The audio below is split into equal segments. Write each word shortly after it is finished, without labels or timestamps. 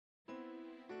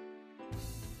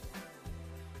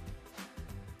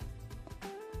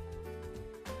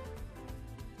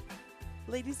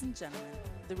Ladies and gentlemen,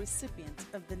 the recipient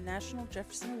of the National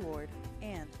Jefferson Award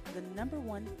and the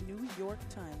 #1 New York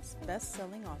Times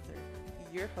best-selling author,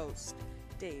 your host,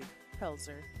 Dave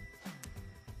Pelzer.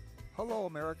 Hello,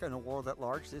 America and the world at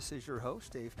large. This is your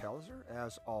host, Dave Pelzer,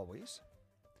 as always,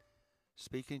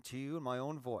 speaking to you in my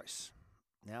own voice,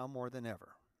 now more than ever,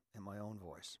 in my own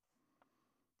voice,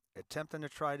 attempting to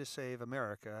try to save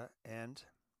America and,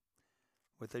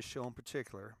 with this show in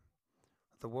particular,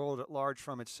 the world at large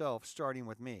from itself, starting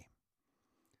with me.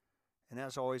 And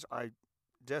as always, I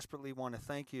desperately want to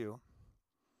thank you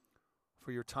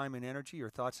for your time and energy, your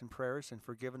thoughts and prayers, and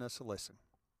for giving us a listen.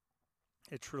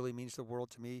 It truly means the world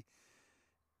to me.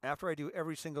 After I do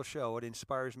every single show, it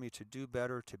inspires me to do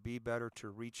better, to be better,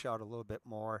 to reach out a little bit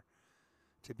more,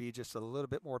 to be just a little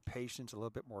bit more patient, a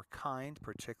little bit more kind,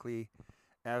 particularly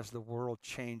as the world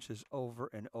changes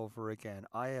over and over again.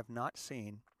 I have not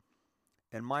seen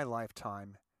in my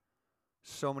lifetime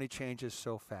so many changes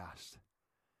so fast.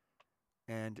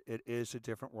 And it is a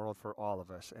different world for all of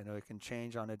us. And it can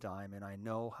change on a dime. And I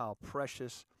know how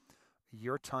precious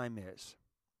your time is.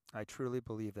 I truly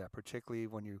believe that, particularly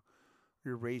when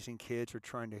you're raising kids or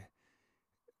trying to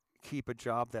keep a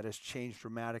job that has changed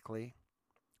dramatically.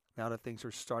 Now that things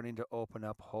are starting to open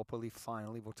up, hopefully,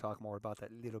 finally, we'll talk more about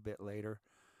that a little bit later.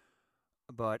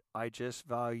 But I just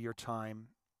value your time,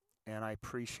 and I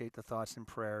appreciate the thoughts and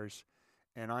prayers,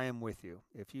 and I am with you.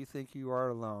 If you think you are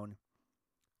alone,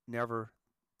 never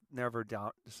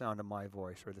doubt the sound of my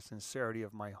voice or the sincerity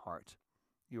of my heart.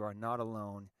 You are not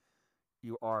alone.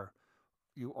 You are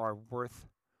worth.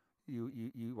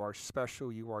 You are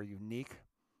special. You are unique,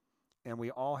 and we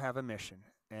all have a mission.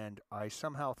 And I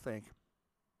somehow think,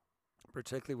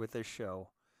 particularly with this show,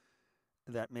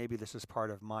 that maybe this is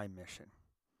part of my mission.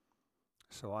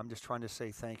 So I'm just trying to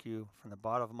say thank you from the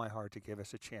bottom of my heart to give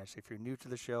us a chance. If you're new to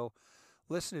the show,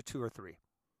 listen to 2 or 3,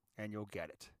 and you'll get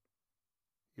it.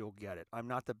 You'll get it. I'm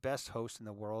not the best host in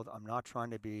the world. I'm not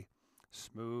trying to be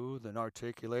smooth and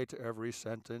articulate every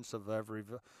sentence of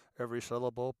every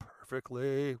syllable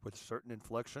perfectly with certain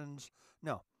inflections.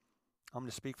 No, I'm going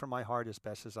to speak from my heart as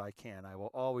best as I can. I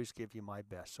will always give you my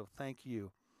best. So thank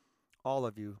you, all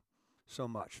of you, so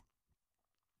much.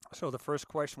 So the first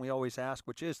question we always ask,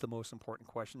 which is the most important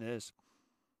question, is,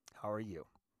 how are you?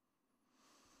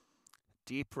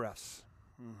 Deep breaths.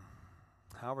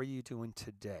 How are you doing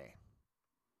today?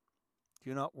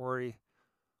 Do not worry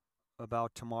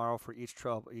about tomorrow, for each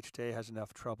day has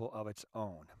enough trouble of its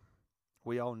own.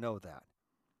 We all know that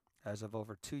as of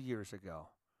over 2 years ago.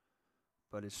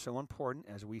 But it's so important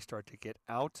as we start to get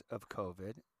out of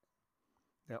COVID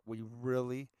that we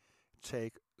really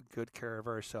take good care of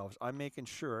ourselves. I'm making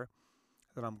sure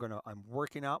that I'm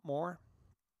working out more.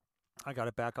 I got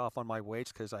to back off on my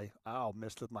weights because I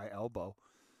missed with my elbow.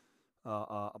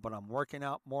 But I'm working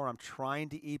out more. I'm trying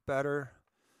to eat better.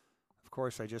 Of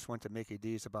course, I just went to Mickey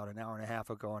D's about an hour and a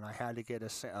half ago, and I had to get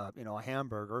a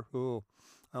hamburger. Ooh,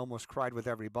 I almost cried with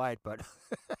every bite, but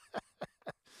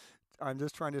I'm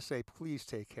just trying to say, please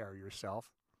take care of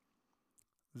yourself.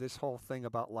 This whole thing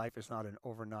about life is not an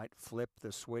overnight flip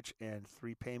the switch and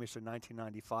 3 payments in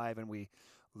 $19.95 and we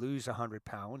lose 100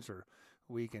 pounds, or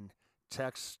we can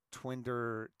text,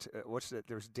 Twinder,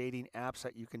 there's dating apps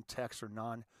that you can text or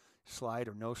non-slide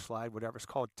or no slide, whatever. It's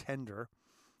called Tinder.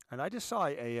 And I just saw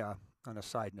on a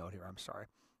side note here, I'm sorry.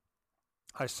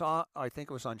 I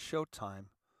think it was on Showtime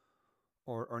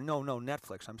or no,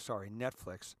 Netflix. I'm sorry,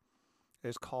 Netflix.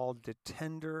 It's called The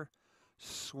Tinder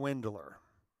Swindler.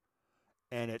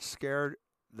 And it scared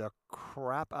the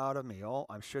crap out of me. Oh,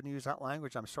 I shouldn't use that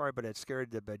language. I'm sorry, but it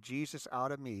scared the bejesus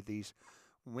out of me. These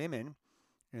women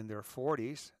in their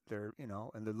 40s,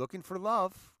 and they're looking for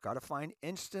love. Got to find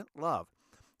instant love.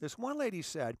 This one lady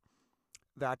said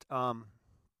that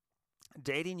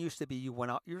dating used to be you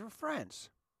went out, you were friends.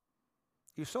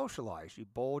 You socialized, you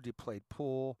bowled, you played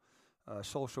pool,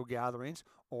 social gatherings,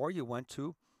 or you went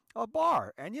to a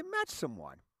bar and you met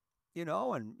someone.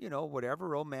 Whatever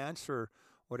romance or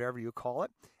whatever you call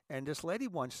it. And this lady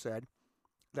once said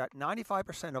that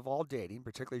 95% of all dating,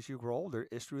 particularly as you grow older,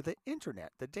 is through the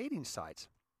internet, the dating sites.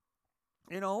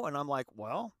 And I'm like,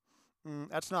 well,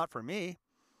 that's not for me.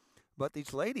 But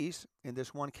these ladies, in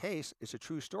this one case, it's a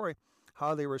true story,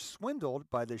 how they were swindled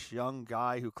by this young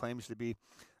guy who claims to be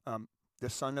the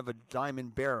son of a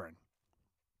diamond baron.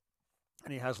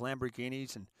 And he has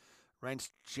Lamborghinis and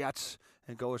rents jets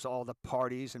and goes to all the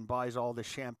parties and buys all the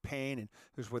champagne and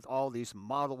who's with all these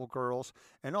model girls.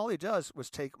 And all he does was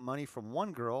take money from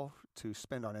one girl to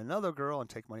spend on another girl and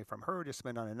take money from her to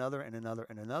spend on another and another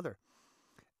and another.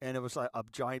 And it was like a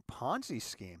giant Ponzi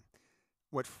scheme.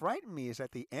 What frightened me is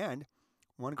at the end,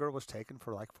 one girl was taken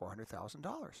for like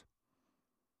 $400,000.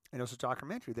 And it was a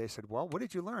documentary. They said, well, what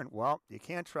did you learn? Well, you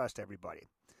can't trust everybody.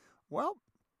 Well,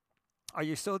 are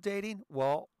you still dating?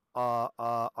 Well,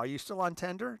 are you still on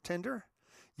Tinder?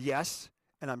 Yes,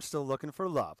 and I'm still looking for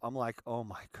love. I'm like, oh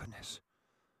my goodness.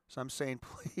 So I'm saying,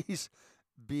 please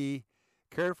be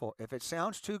careful. If it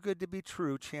sounds too good to be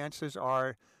true, chances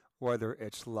are, whether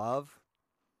it's love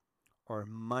or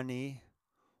money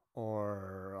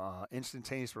or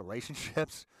instantaneous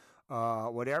relationships,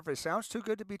 whatever, if it sounds too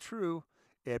good to be true,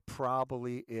 it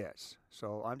probably is.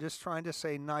 So I'm just trying to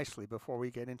say nicely before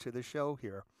we get into the show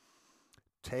here,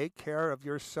 take care of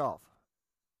yourself.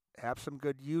 Have some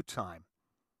good you time.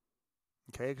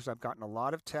 Okay, because I've gotten a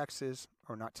lot of texts,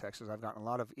 or not texts, I've gotten a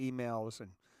lot of emails and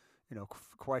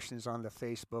questions on the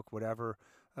Facebook, whatever,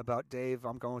 about Dave,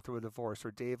 I'm going through a divorce,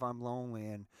 or Dave, I'm lonely,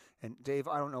 and Dave,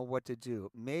 I don't know what to do.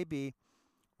 Maybe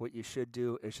what you should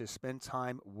do is just spend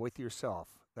time with yourself.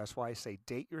 That's why I say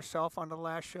date yourself on the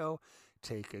last show.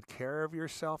 Take good care of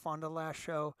yourself on the last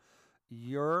show.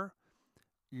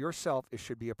 Yourself, it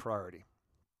should be a priority.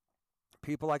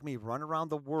 People like me run around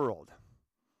the world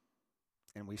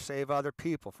and we save other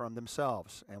people from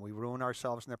themselves and we ruin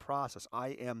ourselves in the process. I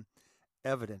am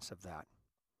evidence of that.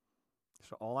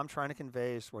 So all I'm trying to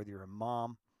convey is whether you're a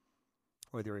mom,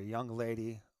 whether you're a young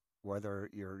lady, whether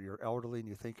you're elderly and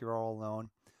you think you're all alone,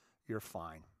 you're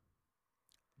fine.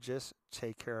 Just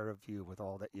take care of you with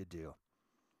all that you do.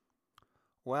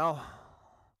 Well,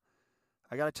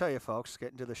 I got to tell you, folks,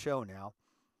 getting to the show now,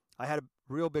 I had a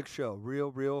real big show,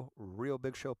 real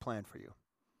big show planned for you.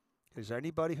 Because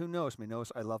anybody who knows me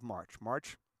knows I love March.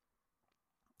 March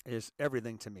is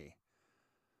everything to me.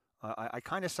 I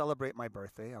kind of celebrate my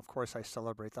birthday. Of course, I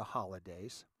celebrate the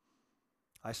holidays.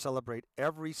 I celebrate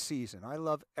every season. I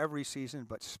love every season,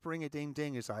 but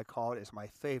spring-a-ding-ding, as I call it, is my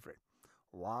favorite.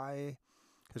 Why?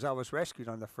 Because I was rescued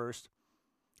on the first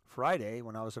Friday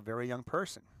when I was a very young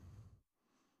person.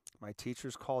 My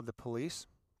teachers called the police.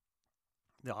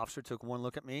 The officer took one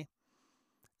look at me,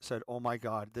 said, oh my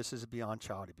God, this is beyond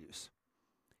child abuse.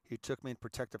 He took me in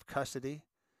protective custody.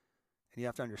 And you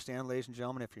have to understand, ladies and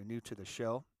gentlemen, if you're new to the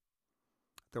show,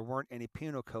 there weren't any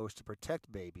penal codes to protect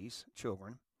babies,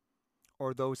 children,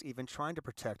 or those even trying to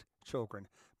protect children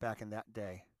back in that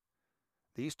day.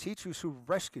 These teachers who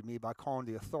rescued me by calling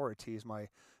the authorities, my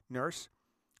nurse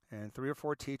and 3 or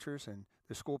 4 teachers and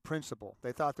the school principal,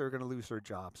 they thought they were going to lose their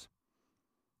jobs.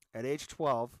 At age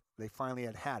 12, they finally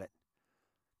had it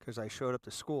because I showed up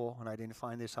to school, and I didn't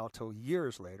find this out till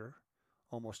years later,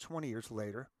 almost 20 years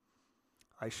later.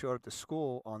 I showed up to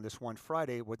school on this one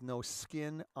Friday with no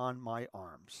skin on my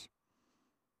arms.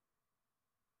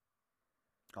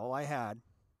 All I had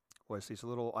was these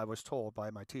little, I was told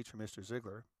by my teacher, Mr.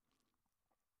 Ziegler,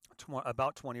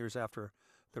 about 20 years after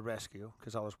the rescue,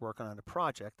 because I was working on a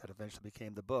project that eventually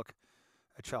became the book,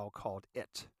 A Child Called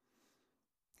It.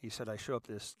 He said I showed up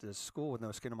to this school with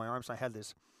no skin on my arms. I had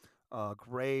this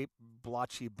gray,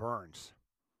 blotchy burns.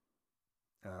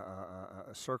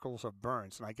 Circles of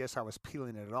burns, and I guess I was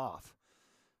peeling it off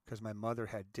because my mother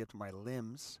had dipped my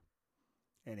limbs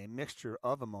in a mixture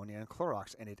of ammonia and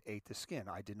Clorox, and it ate the skin.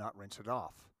 I did not rinse it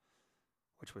off,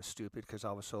 which was stupid because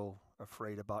I was so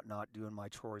afraid about not doing my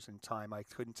chores in time. I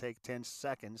couldn't take 10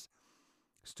 seconds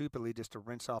stupidly just to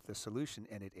rinse off the solution,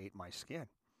 and it ate my skin.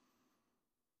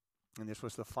 And this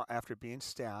was after being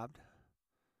stabbed,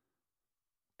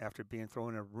 after being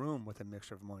thrown in a room with a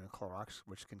mixture of ammonia and Clorox,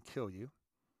 which can kill you,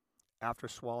 after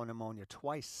swallowing ammonia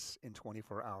twice in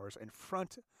 24 hours in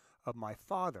front of my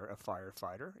father, a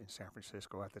firefighter in San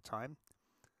Francisco at the time.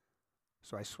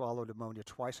 So I swallowed ammonia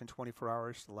twice in 24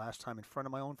 hours, the last time in front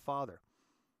of my own father.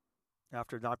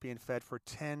 After not being fed for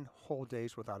 10 whole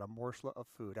days without a morsel of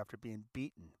food, after being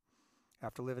beaten,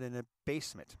 after living in a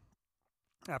basement,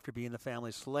 after being the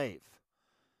family's slave,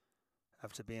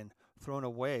 after being thrown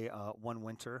away one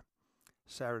winter,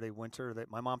 Saturday winter, that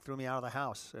my mom threw me out of the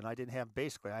house, and I didn't have,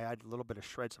 basically, I had a little bit of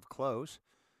shreds of clothes,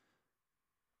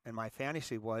 and my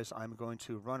fantasy was I'm going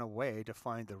to run away to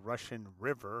find the Russian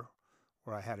River,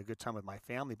 where I had a good time with my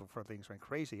family before things went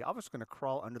crazy. I was going to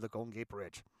crawl under the Golden Gate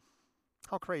Bridge.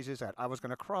 How crazy is that? I was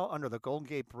going to crawl under the Golden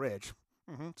Gate Bridge,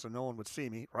 so no one would see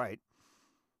me, right,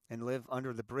 and live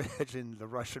under the bridge in the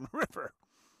Russian River.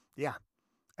 Yeah.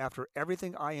 After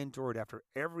everything I endured, after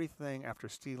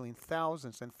stealing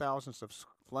thousands and thousands of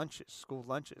school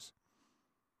lunches,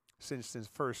 since the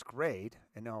first grade,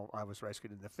 and now I was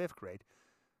rescued in the 5th grade,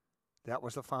 that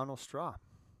was the final straw.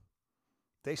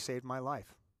 They saved my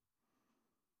life.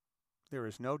 There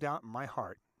is no doubt in my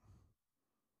heart,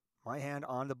 my hand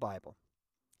on the Bible,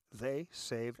 they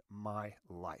saved my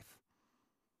life.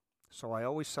 So I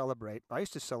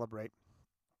used to celebrate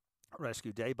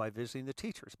Rescue Day by visiting the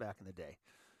teachers back in the day.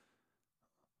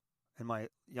 In my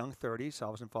young 30s, I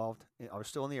was involved. I was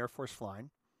still in the Air Force flying.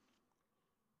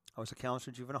 I was a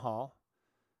counselor in juvenile hall,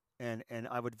 and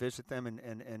I would visit them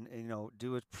and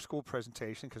do a school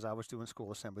presentation because I was doing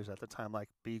school assemblies at the time, like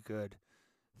be good,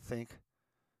 think,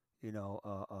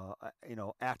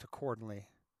 act accordingly.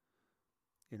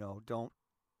 Don't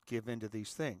give in to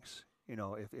these things.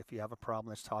 If you have a problem,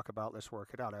 let's talk about it, let's work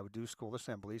it out. I would do school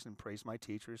assemblies and praise my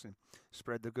teachers and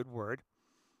spread the good word.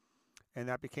 And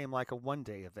that became like a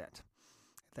one-day event.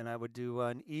 Then I would do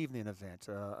an evening event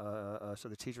so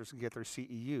the teachers can get their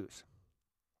CEUs.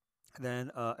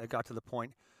 Then it got to the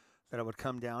point that I would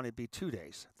come down, it'd be 2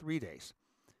 days, 3 days.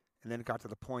 And then it got to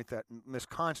the point that Miss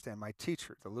Constant, my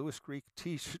teacher, the Lewis Greek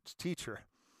teacher,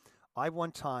 I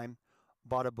one time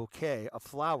bought a bouquet of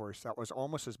flowers that was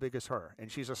almost as big as her.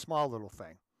 And she's a small little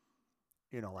thing,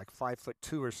 like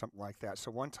 5'2" or something like that.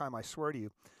 So one time, I swear to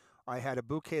you, I had a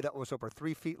bouquet that was over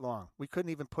 3 feet long. We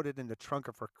couldn't even put it in the trunk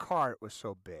of her car. It was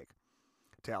so big.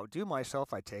 To outdo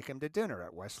myself, I'd take him to dinner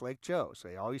at Westlake Joe's.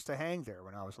 They all used to hang there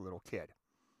when I was a little kid.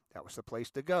 That was the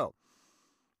place to go.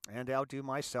 And to outdo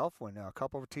myself, when a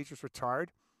couple of teachers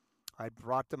retired, I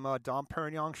brought them Dom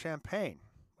Perignon champagne,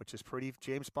 which is pretty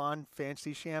James Bond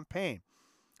fancy champagne.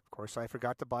 Of course, I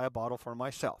forgot to buy a bottle for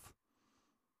myself.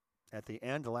 At the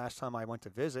end, the last time I went to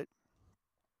visit,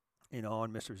 and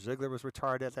Mr. Ziegler was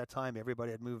retired at that time.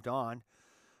 Everybody had moved on.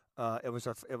 It was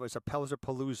a Pelzer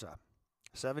Palooza,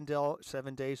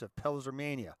 7 days of Pelzer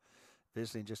mania,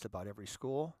 visiting just about every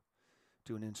school,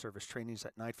 doing in-service trainings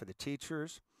at night for the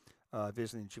teachers,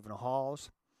 visiting juvenile halls,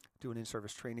 doing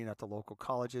in-service training at the local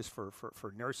colleges for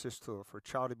nurses for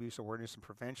child abuse awareness and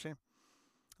prevention.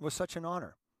 It was such an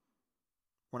honor.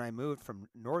 When I moved from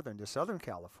Northern to Southern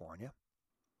California,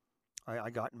 I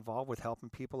got involved with helping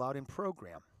people out in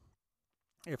program.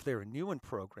 If they're new in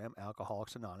program,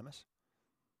 Alcoholics Anonymous,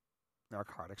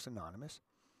 Narcotics Anonymous,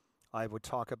 I would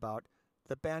talk about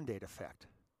the Band-Aid effect.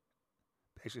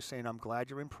 Basically saying, I'm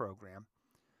glad you're in program,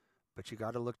 but you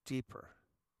got to look deeper.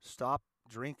 Stop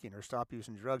drinking or stop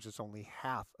using drugs is only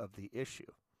half of the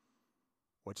issue.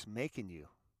 What's making you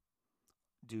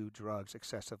do drugs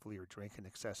excessively or drinking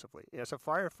excessively? As a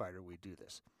firefighter, we do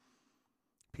this.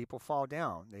 People fall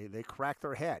down. They crack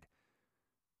their head.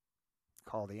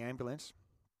 Call the ambulance.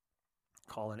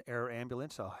 Call an air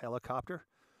ambulance, a helicopter.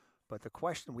 But the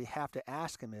question we have to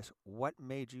ask them is, what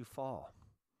made you fall?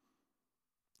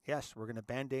 Yes, we're going to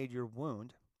Band-Aid your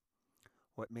wound.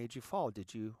 What made you fall?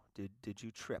 Did you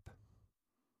trip?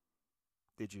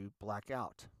 Did you black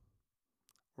out?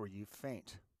 Were you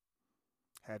faint?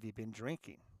 Have you been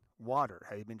drinking water?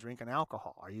 Have you been drinking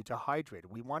alcohol? Are you dehydrated?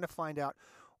 We want to find out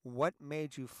what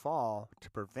made you fall to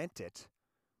prevent it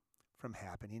from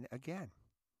happening again.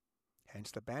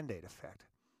 Hence the Band-Aid effect.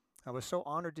 I was so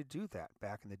honored to do that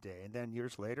back in the day. And then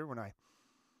years later, when I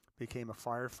became a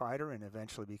firefighter and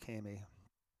eventually became a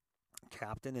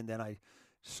captain, and then I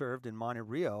served in Monte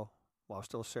Rio while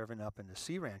still serving up in the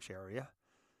Sea Ranch area,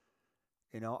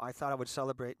 I thought I would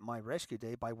celebrate my rescue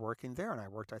day by working there. And I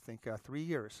worked, I think, 3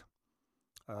 years.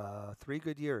 3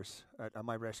 good years at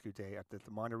my rescue day at the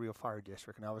Monte Rio Fire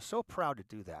District. And I was so proud to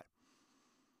do that.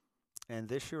 And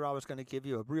this year I was going to give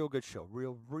you a real good show,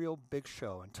 real big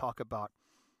show, and talk about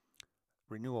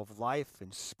renewal of life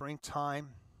in springtime.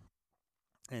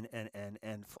 And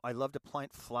I love to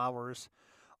plant flowers.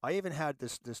 I even had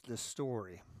this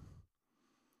story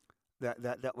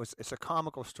that was, it's a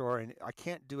comical story, and I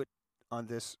can't do it on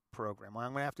this program.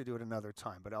 I'm going to have to do it another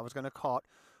time. But I was going to call it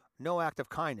No Act of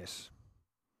Kindness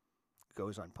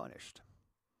Goes Unpunished.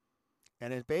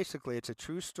 And it's a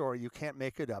true story. You can't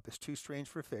make it up. It's too strange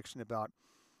for fiction. About,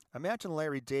 imagine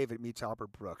Larry David meets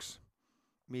Albert Brooks,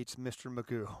 meets Mr.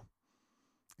 Magoo,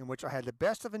 in which I had the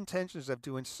best of intentions of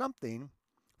doing something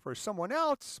for someone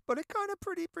else, but it kind of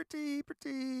pretty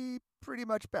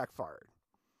much backfired.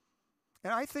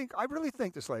 And I really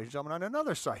think this, ladies and gentlemen, on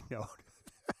another side note,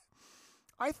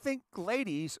 I think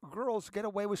girls get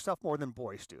away with stuff more than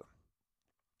boys do.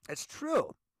 It's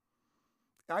true.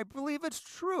 I believe it's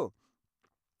true.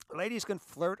 Ladies can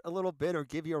flirt a little bit or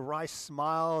give you a wry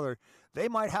smile, or they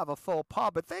might have a faux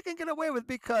pas, but they can get away with it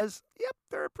because, yep,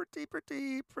 they're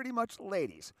pretty much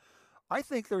ladies. I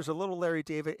think there's a little Larry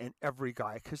David in every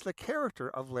guy, because the character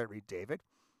of Larry David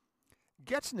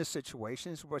gets into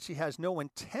situations which he has no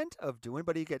intent of doing,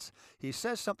 but he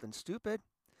says something stupid,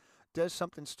 does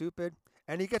something stupid,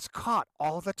 and he gets caught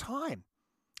all the time.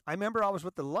 I remember I was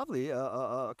with the lovely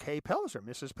Kay Pelzer,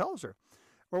 Mrs. Pelzer.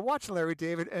 We're watching Larry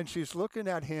David, and she's looking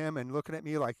at him and looking at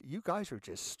me like, you guys are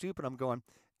just stupid. I'm going,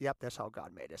 yep, that's how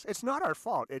God made us. It's not our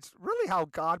fault. It's really how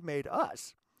God made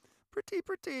us.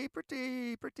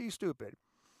 Pretty stupid.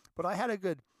 But I had a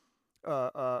good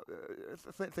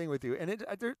thing with you. And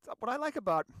what I like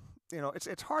about,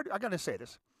 it's hard. I gotta say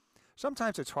this.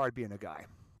 Sometimes it's hard being a guy.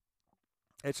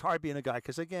 It's hard being a guy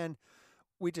because again,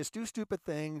 we just do stupid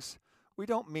things. We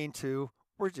don't mean to.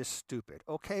 We're just stupid.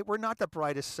 Okay, we're not the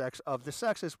brightest sex of the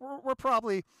sexes. We're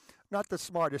probably not the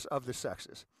smartest of the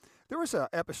sexes. There was an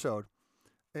episode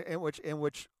in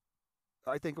which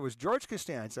I think it was George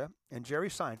Costanza and Jerry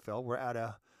Seinfeld were at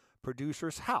a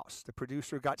producer's house. The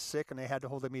producer got sick and they had to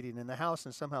hold a meeting in the house,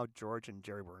 and somehow George and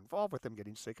Jerry were involved with him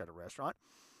getting sick at a restaurant.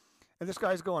 And this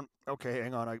guy's going, okay,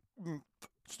 hang on,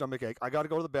 stomach ache. I got to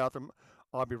go to the bathroom.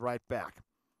 I'll be right back.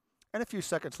 And a few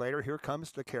seconds later, here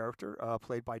comes the character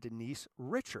played by Denise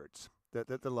Richards,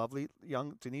 the lovely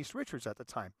young Denise Richards at the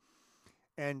time.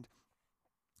 And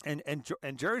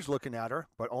Jerry's looking at her,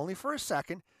 but only for a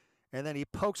second. And then he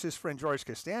pokes his friend George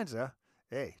Costanza.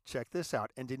 Hey, check this out.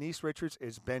 And Denise Richards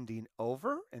is bending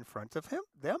over in front of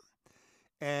them.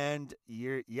 And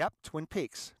Twin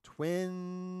Peaks.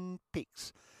 Twin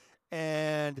Peaks.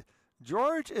 And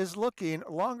George is looking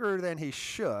longer than he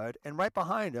should. And right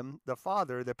behind him, the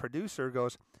father, the producer,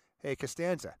 goes, hey,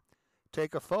 Costanza,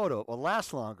 take a photo. It will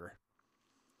last longer.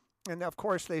 And of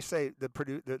course, they say, the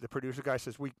producer guy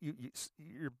says,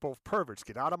 you're both perverts.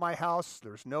 Get out of my house.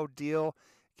 There's no deal.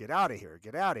 Get out of here.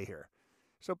 Get out of here.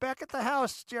 So back at the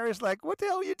house, Jerry's like, what the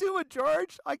hell are you doing,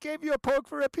 George? I gave you a poke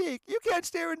for a peek. You can't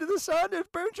stare into the sun.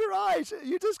 It burns your eyes.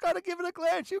 You just got to give it a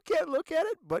glance. You can't look at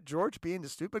it. But George, being the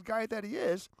stupid guy that he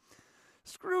is,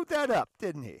 screwed that up,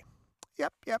 didn't he?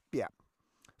 Yep.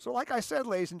 So like I said,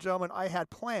 ladies and gentlemen, I had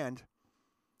planned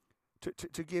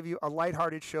to give you a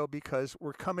lighthearted show because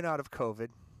we're coming out of COVID.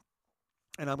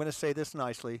 And I'm going to say this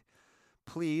nicely.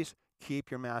 Please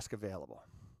keep your mask available.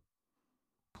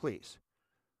 Please.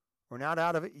 We're not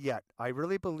out of it yet. I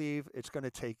really believe it's going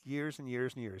to take years and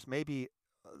years and years. Maybe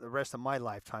the rest of my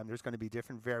lifetime, there's going to be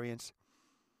different variants.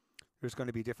 There's going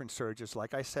to be different surges.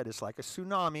 Like I said, it's like a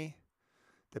tsunami.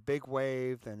 The big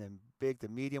wave, and then the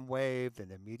medium wave, then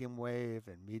the medium wave,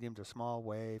 and medium to small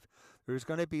wave. There's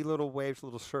going to be little waves,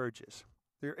 little surges.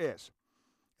 There is.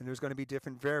 And there's going to be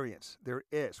different variants. There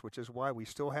is, which is why we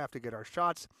still have to get our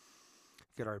shots,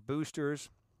 get our boosters.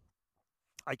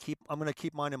 I'm going to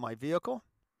keep mine in my vehicle.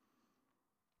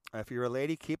 If you're a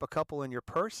lady, keep a couple in your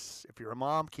purse. If you're a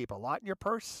mom, keep a lot in your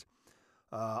purse.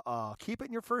 Keep it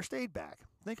in your first aid bag.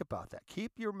 Think about that.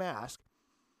 Keep your mask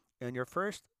in your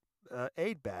first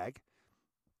aid bag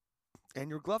and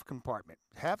your glove compartment.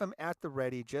 Have them at the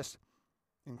ready just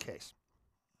in case.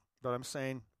 But I'm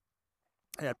saying,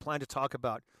 I had planned to talk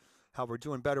about how we're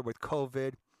doing better with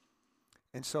COVID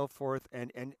and so forth.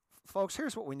 And folks,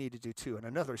 here's what we need to do too. And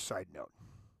another side note.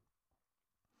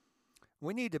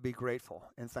 We need to be grateful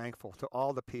and thankful to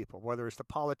all the people, whether it's the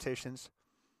politicians,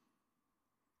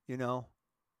 even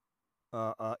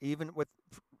with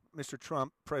Mr.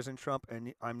 Trump, President Trump,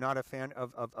 and I'm not a fan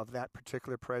of that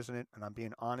particular president, and I'm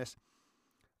being honest,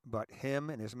 but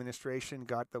him and his administration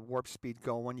got the warp speed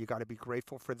going. You got to be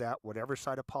grateful for that, whatever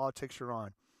side of politics you're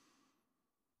on.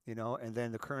 And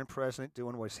then the current president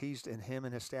doing what him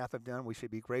and his staff have done, we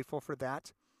should be grateful for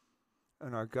that.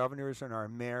 And our governors and our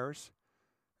mayors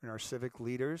and our civic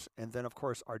leaders, and then, of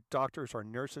course, our doctors, our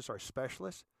nurses, our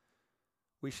specialists.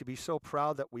 We should be so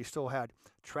proud that we still had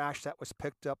trash that was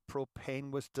picked up,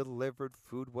 propane was delivered,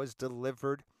 food was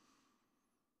delivered.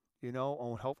 And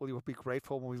hopefully we'll be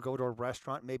grateful when we go to a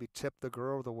restaurant, maybe tip the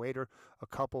girl or the waiter a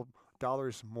couple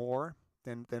dollars more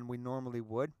than we normally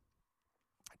would.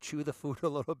 Chew the food a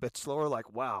little bit slower,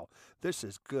 like, wow, this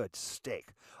is good steak.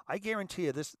 I guarantee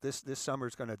you this summer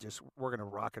is we're going to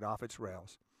rock it off its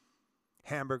rails.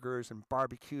 Hamburgers and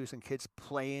barbecues and kids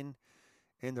playing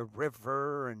in the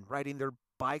river and riding their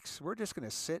bikes. We're just going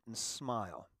to sit and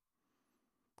smile.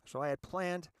 So I had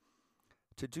planned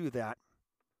to do that.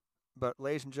 But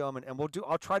ladies and gentlemen,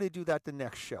 I'll try to do that the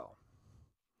next show.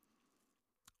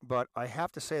 But I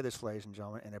have to say this, ladies and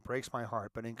gentlemen, and it breaks my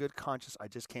heart, but in good conscience, I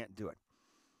just can't do it.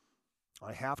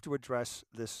 I have to address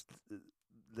the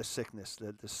sickness,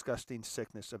 the disgusting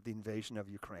sickness of the invasion of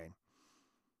Ukraine.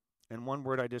 And one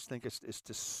word I just think is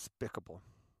despicable.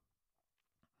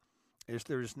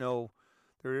 There is no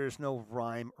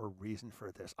rhyme or reason for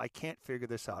this. I can't figure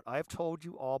this out. I've told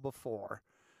you all before,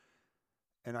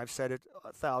 and I've said it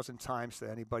 1,000 times to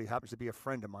anybody who happens to be a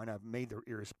friend of mine. I've made their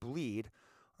ears bleed.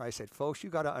 I said, folks, you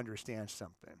got to understand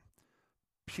something.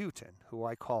 Putin, who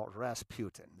I call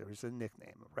Rasputin, there's a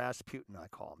nickname, Rasputin I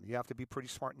call him. You have to be pretty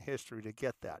smart in history to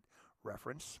get that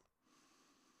reference.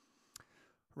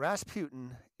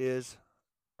 Rasputin is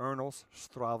Ernst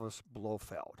Stavros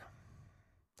Blofeld,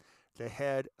 the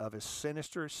head of a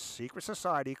sinister secret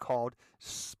society called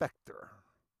Spectre.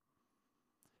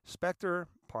 Spectre,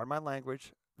 pardon my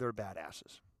language, they're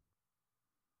badasses.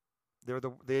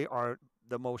 They are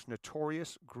the most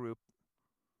notorious group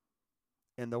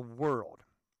in the world.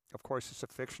 Of course, it's a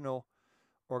fictional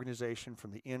organization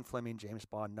from the Ian Fleming James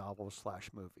Bond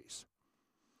novels/movies.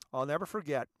 I'll never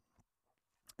forget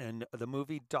in the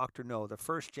movie Dr. No, the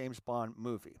first James Bond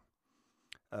movie.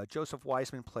 Joseph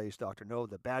Weissman plays Dr. No,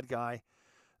 the bad guy.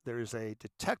 There is a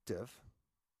detective.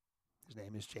 His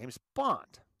name is James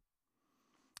Bond.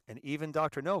 And even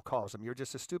Dr. No calls him, you're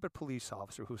just a stupid police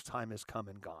officer whose time has come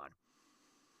and gone.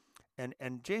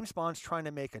 And James Bond's trying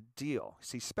to make a deal.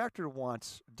 See,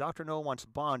 Dr. No wants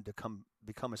Bond to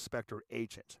become a Spectre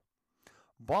agent.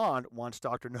 Bond wants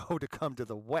Dr. No to come to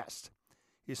the West.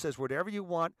 He says, whatever you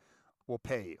want, we'll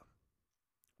pay you.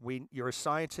 You're a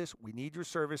scientist. We need your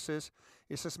services.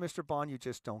 He says, Mr. Bond, you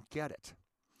just don't get it.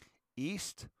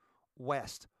 East,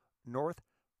 west, north,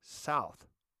 south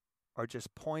are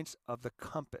just points of the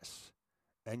compass.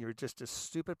 And you're just a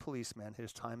stupid policeman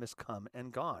whose time has come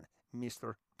and gone,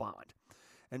 Mr. Bond.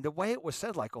 And the way it was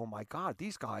said, like, oh my God,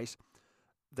 these guys,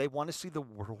 they want to see the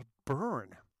world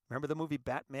burn. Remember the movie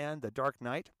Batman, The Dark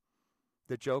Knight?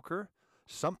 The Joker?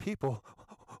 Some people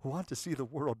want to see the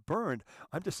world burned.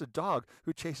 I'm just a dog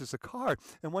who chases a car,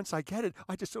 and once I get it,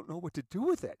 I just don't know what to do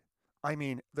with it. I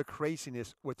mean, the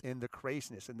craziness within the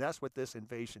craziness, and that's what this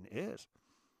invasion is,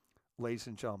 ladies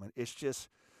and gentlemen. It's just,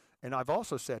 and I've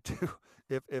also said too,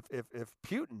 if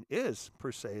Putin is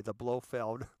per se the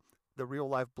Blofeld, the real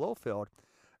life Blofeld,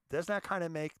 doesn't that kind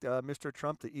of make Mr.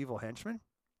 Trump the evil henchman?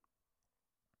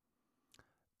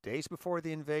 Days before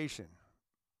the invasion,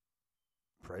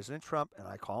 President Trump, and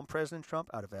I call him President Trump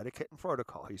out of etiquette and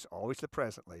protocol. He's always the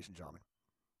president, ladies and gentlemen.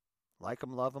 Like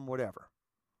him, love him, whatever.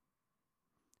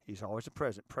 He's always the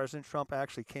president. President Trump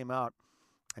actually came out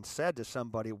and said to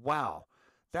somebody, wow,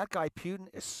 that guy Putin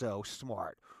is so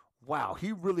smart. Wow,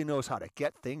 he really knows how to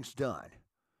get things done.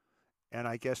 And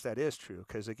I guess that is true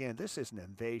because, again, this is an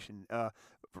invasion.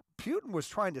 Putin was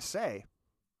trying to say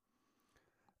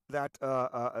that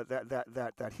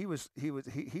he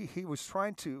was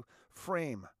trying to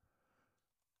frame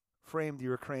the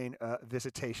Ukraine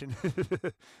visitation,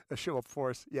 a show of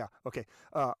force. Yeah, okay.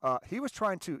 He was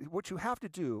trying to. What you have to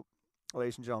do,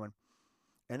 ladies and gentlemen,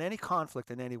 in any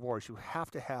conflict, in any wars, you have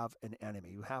to have an enemy.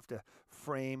 You have to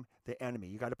frame the enemy.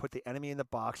 You got to put the enemy in the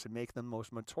box and make them the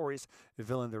most notorious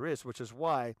villain there is, which is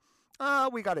why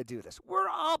we got to do this. We're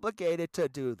obligated to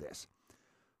do this.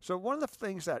 So one of the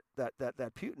things that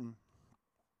Putin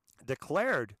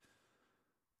declared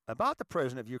about the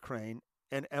president of Ukraine,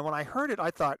 and when I heard it, I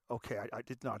thought, okay, I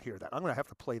did not hear that. I'm going to have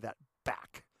to play that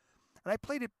back. And I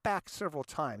played it back several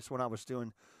times when I was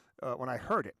when I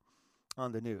heard it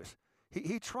on the news.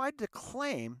 He tried to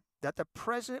claim that the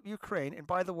president of Ukraine, and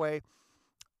by the way,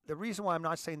 the reason why I'm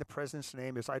not saying the president's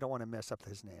name is I don't want to mess up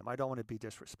his name. I don't want to be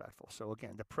disrespectful. So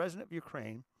again, the president of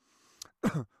Ukraine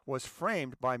was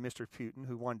framed by Mr. Putin,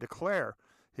 who wanted to declare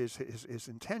his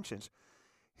intentions.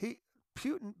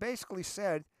 Putin basically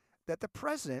said that the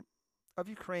president of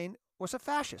Ukraine was a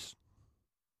fascist.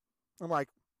 I'm like,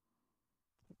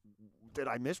 did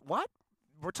I miss what?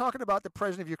 We're talking about the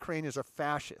president of Ukraine is a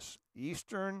fascist.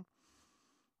 Eastern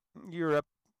Europe,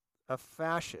 a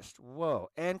fascist. Whoa.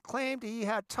 And claimed he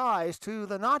had ties to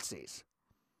the Nazis.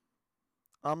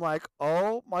 I'm like,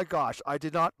 oh my gosh, I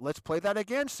did not. Let's play that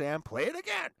again, Sam. Play it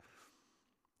again.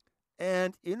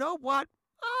 And you know what?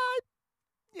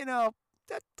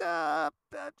 That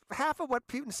half of what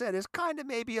Putin said is kind of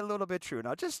maybe a little bit true.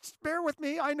 Now, just bear with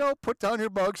me. I know, put down your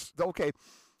mugs. Okay,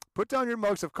 put down your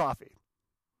mugs of coffee.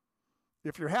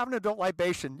 If you're having adult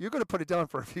libation, you're going to put it down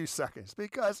for a few seconds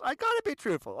because I got to be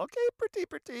truthful. Okay,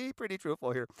 pretty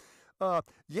truthful here.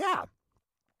 Yeah,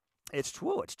 it's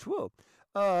true. It's true.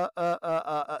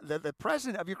 The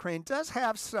president of Ukraine does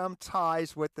have some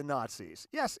ties with the Nazis.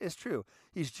 Yes, it's true.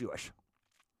 He's Jewish.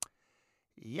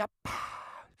 Yep,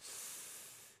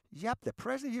 the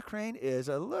president of Ukraine is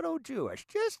a little Jewish.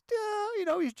 Just,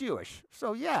 he's Jewish.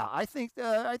 So, yeah, I think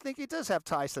he does have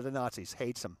ties to the Nazis.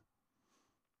 Hates them.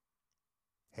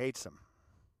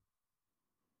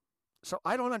 So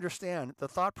I don't understand the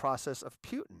thought process of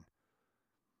Putin.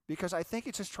 Because I think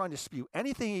he's just trying to spew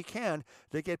anything he can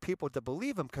to get people to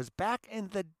believe him. Because back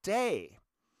in the day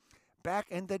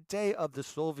of the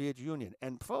Soviet Union,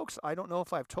 and folks, I don't know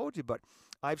if I've told you, but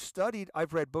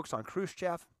I've read books on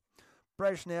Khrushchev,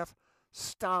 Brezhnev,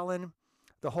 Stalin,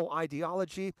 the whole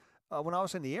ideology. When I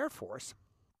was in the Air Force,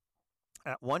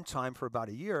 at one time for about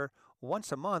a year,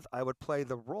 once a month, I would play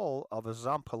the role of a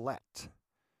Zampolet.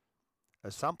 A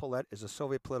Zampolet is a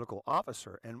Soviet political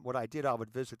officer, and what I did, I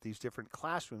would visit these different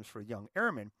classrooms for young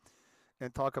airmen,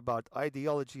 and talk about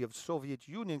ideology of Soviet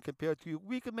Union compared to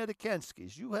weak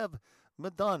Amerikanskis. You have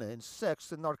Madonna and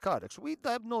sex and narcotics. We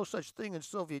have no such thing in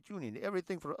Soviet Union.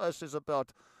 Everything for us is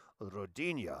about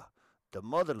Rodinia, the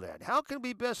motherland. How can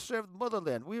we best serve the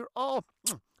motherland? We're all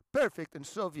perfect in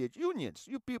Soviet Unions.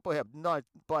 You people have not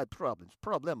bad problems,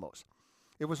 problemos.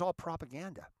 It was all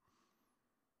propaganda.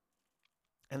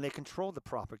 And they controlled the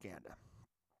propaganda.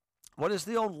 What is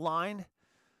the old line?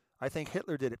 I think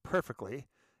Hitler did it perfectly.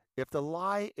 If the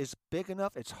lie is big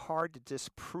enough, it's hard to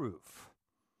disprove.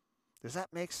 Does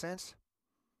that make sense?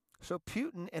 So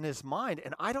Putin in his mind,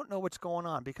 and I don't know what's going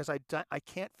on because I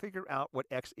can't figure out what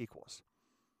X equals.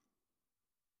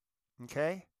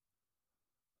 Okay?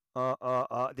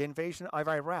 The invasion of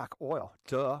Iraq, oil.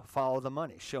 Duh, follow the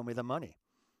money. Show me the money.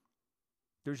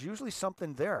 There's usually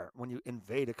something there when you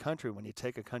invade a country, when you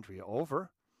take a country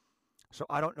over. So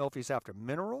I don't know if he's after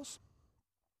minerals.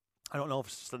 I don't know if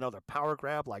it's another power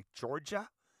grab like Georgia.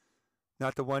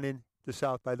 Not the one in the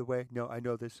South, by the way. No, I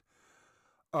know this.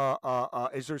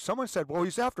 Is there someone said, well,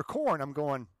 he's after corn? I'm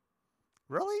going,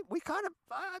 really? We kind of,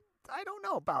 I don't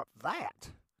know about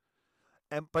that.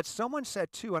 But someone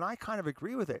said too, and I kind of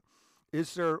agree with it.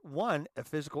 Is there a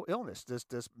physical illness?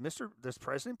 Does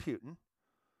President Putin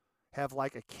have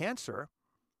like a cancer,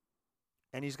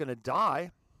 and he's going to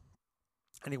die,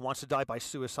 and he wants to die by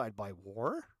suicide by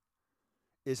war?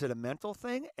 Is it a mental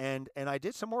thing? And I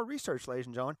did some more research, ladies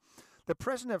and gentlemen. The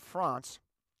president of France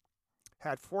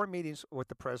had 4 meetings with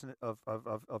the president of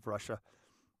Russia.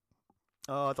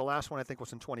 The last one, I think,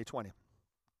 was in 2020.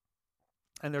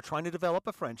 And they're trying to develop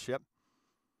a friendship.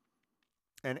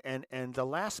 And the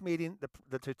last meeting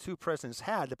the two presidents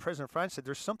had, the president of France said,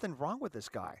 there's something wrong with this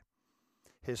guy.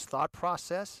 His thought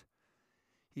process,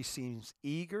 he seems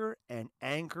eager and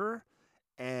angry,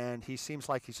 and he seems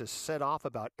like he's just set off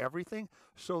about everything.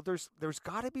 So there's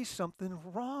got to be something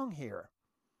wrong here.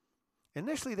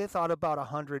 Initially, they thought about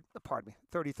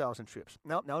 30,000 troops.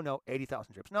 No,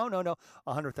 80,000 troops. No,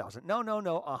 100,000. No,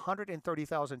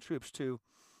 130,000 troops to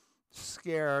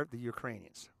scare the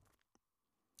Ukrainians.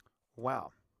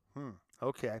 Wow.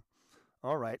 Okay.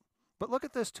 All right. But look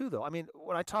at this, too, though. I mean,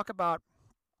 when I talk about,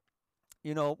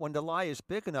 when the lie is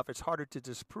big enough, it's harder to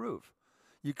disprove.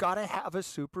 You got to have a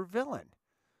super villain.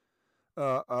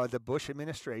 The Bush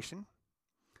administration,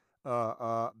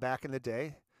 back in the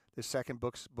day, the second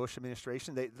Bush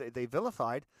administration, they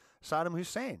vilified Saddam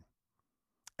Hussein.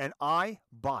 And I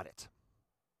bought it.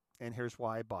 And here's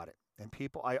why I bought it. And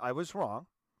people, I was wrong,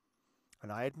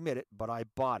 and I admit it, but I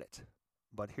bought it.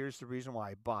 But here's the reason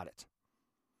why I bought it.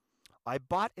 I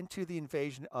bought into the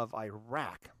invasion of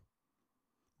Iraq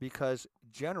because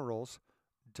generals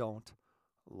don't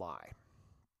lie.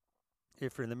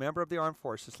 If you're a member of the armed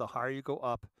forces, the higher you go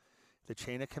up the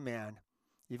chain of command,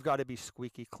 you've got to be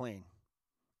squeaky clean.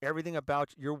 Everything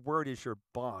about your word is your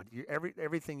bond.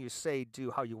 Everything you say,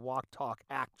 do, how you walk, talk,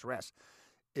 act, dress,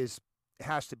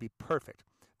 has to be perfect.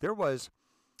 There was,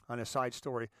 on a side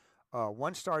story, a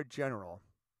 1-star general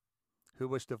who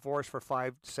was divorced for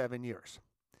 5-7 years,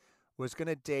 was going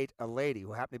to date a lady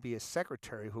who happened to be his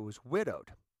secretary who was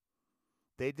widowed.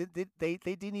 They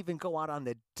didn't even go out on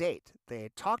the date. They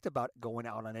had talked about going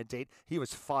out on a date. He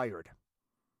was fired.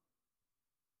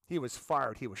 He was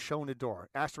shown the door,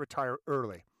 asked to retire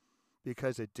early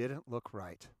because it didn't look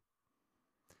right.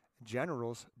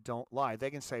 Generals don't lie. They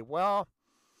can say, well,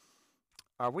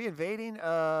 are we invading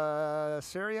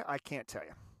Syria? I can't tell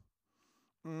you.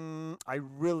 I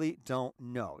really don't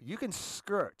know. You can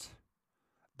skirt,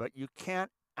 but you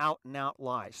can't out and out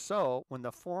lie. So when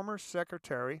the former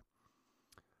Secretary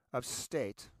of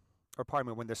State,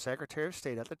 when the Secretary of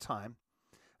State at the time,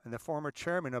 and the former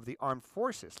chairman of the Armed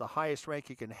Forces, the highest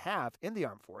rank you can have in the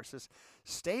Armed Forces,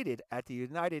 stated at the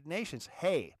United Nations,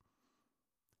 hey,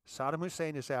 Saddam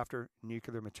Hussein is after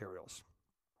nuclear materials.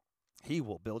 He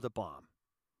will build a bomb.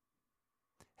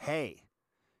 Hey,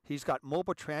 he's got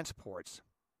mobile transports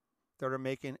that are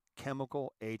making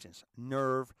chemical agents,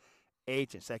 nerve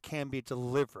agents that can be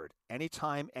delivered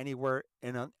anytime, anywhere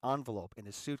in an envelope, in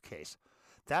a suitcase.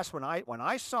 That's when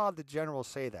I saw the general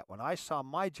say that, when I saw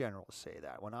my general say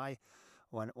that, when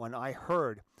I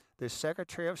heard the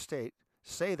Secretary of State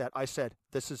say that, I said,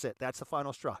 this is it. That's the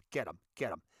final straw. Get him.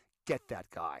 Get that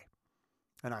guy.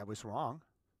 And I was wrong.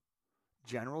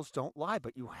 Generals don't lie,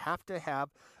 but you have to have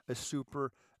a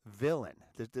super villain.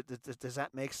 Does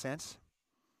that make sense?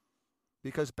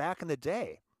 Because back in the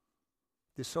day,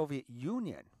 the Soviet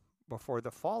Union, before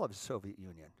the fall of the Soviet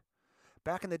Union,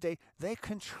 back in the day, they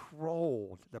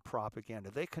controlled the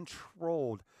propaganda. They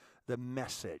controlled the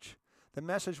message. The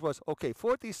message was, okay,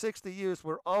 40, 60 years,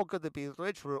 we're all going to be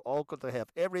rich. We're all going to have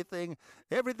everything.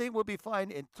 Everything will be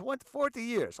fine in 40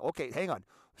 years. Okay, hang on.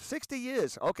 60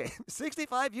 years. Okay,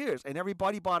 65 years. And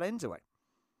everybody bought into it.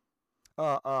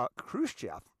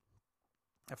 Khrushchev,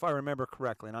 if I remember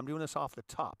correctly, and I'm doing this off the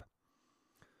top,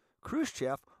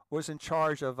 Khrushchev was in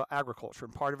charge of agriculture,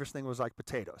 and part of his thing was like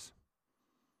potatoes.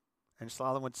 And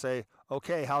Stalin would say,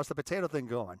 okay, how's the potato thing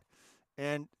going?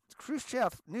 And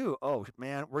Khrushchev knew, oh,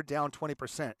 man, we're down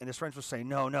 20%. And his friends would say,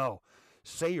 no,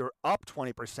 say you're up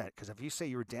 20%, because if you say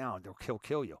you're down, they'll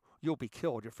kill you. You'll be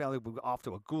killed. Your family will be off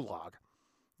to a gulag,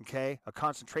 okay, a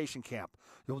concentration camp.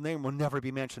 Your name will never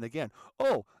be mentioned again.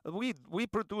 Oh, we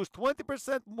produced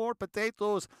 20% more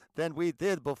potatoes than we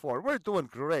did before. We're doing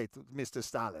great, Mr.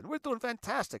 Stalin. We're doing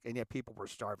fantastic. And yet people were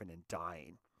starving and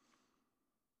dying.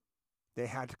 They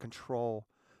had to control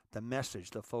the message.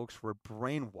 The folks were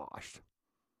brainwashed.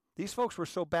 These folks were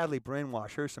so badly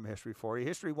brainwashed. Here's some history for you.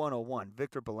 History 101,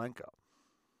 Victor Belenko.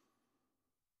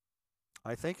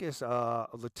 I think is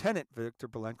Lieutenant Victor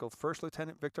Belenko, First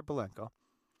Lieutenant Victor Belenko,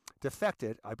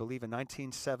 defected, I believe, in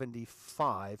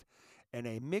 1975 in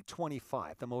a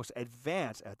MiG-25, the most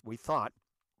advanced, we thought,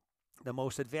 the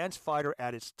most advanced fighter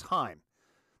at its time.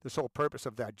 The sole purpose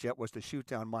of that jet was to shoot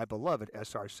down my beloved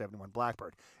SR-71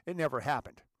 Blackbird. It never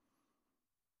happened.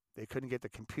 They couldn't get the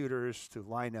computers to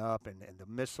line up and the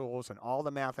missiles and all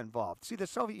the math involved. See, the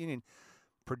Soviet Union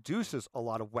produces a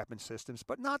lot of weapon systems,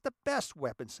 but not the best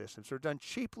weapon systems. They're done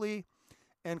cheaply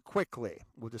and quickly.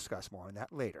 We'll discuss more on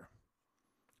that later.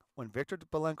 When Victor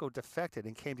Belenko defected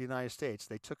and came to the United States,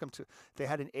 they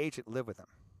had an agent live with him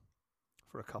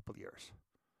for a couple of years.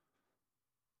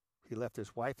 He left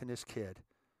his wife and his kid,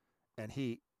 and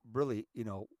he really,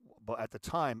 at the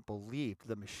time, believed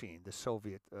the machine, the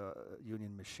Soviet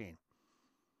Union machine.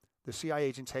 The CIA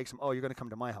agent takes him, oh, you're going to come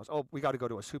to my house. Oh, we got to go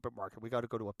to a supermarket. We got to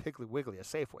go to a Piggly Wiggly, a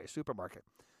Safeway, a supermarket.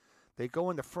 They go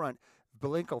in the front.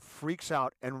 Belenko freaks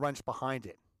out and runs behind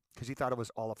it because he thought it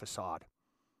was all a facade.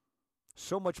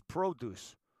 So much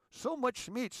produce, so much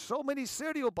meat, so many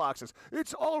cereal boxes.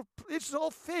 It's all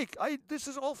fake. This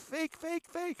is all fake.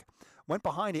 Went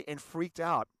behind it and freaked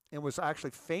out and was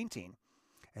actually fainting.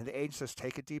 And the agent says,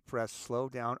 take a deep breath, slow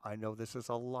down. I know this is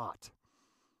a lot.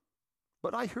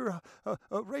 But I hear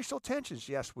racial tensions.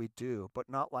 Yes, we do, but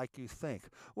not like you think.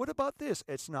 What about this?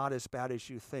 It's not as bad as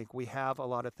you think. We have a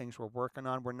lot of things we're working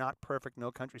on. We're not perfect.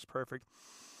 No country's perfect.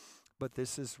 But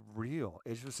this is real.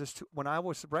 It was just when I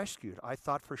was rescued, I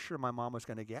thought for sure my mom was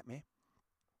going to get me.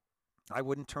 I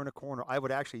wouldn't turn a corner. I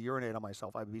would actually urinate on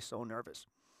myself. I would be so nervous.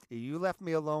 If you left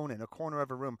me alone in a corner of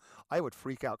a room, I would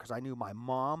freak out because I knew my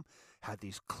mom had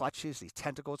these clutches, these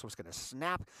tentacles, was going to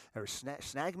snap or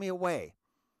snag me away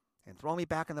and throw me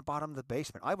back in the bottom of the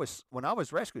basement. When I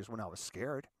was rescued, when I was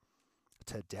scared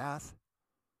to death.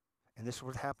 And this is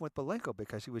what happened with Belenko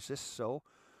because he was just so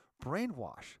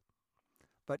brainwashed.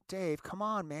 But Dave, come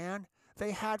on, man.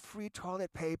 They had free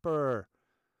toilet paper.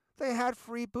 They had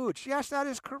free boots. Yes, that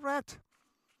is correct.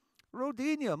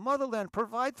 Rodinia, Motherland,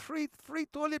 provide free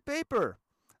toilet paper.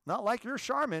 Not like your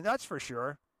Charmin, that's for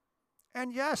sure.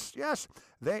 And yes,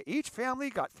 each family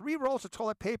got 3 rolls of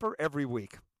toilet paper every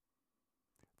week.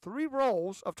 3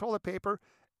 rolls of toilet paper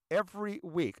every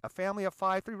week. A family of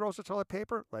 5, 3 rolls of toilet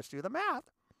paper. Let's do the math.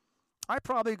 I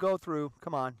probably go through,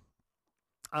 come on.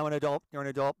 I'm an adult. You're an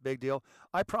adult. Big deal.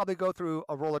 I probably go through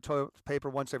a roll of toilet paper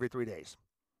once every 3 days,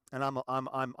 and I'm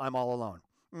all alone.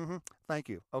 Thank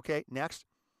you. Okay. Next,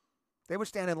 they would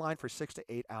stand in line for 6 to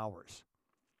 8 hours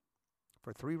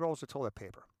for 3 rolls of toilet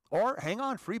paper. Or hang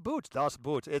on, free boots. Das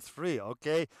Boot. It's free.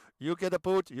 Okay. You get a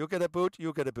boot. You get a boot.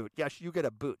 You get a boot. Yes, you get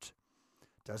a boot.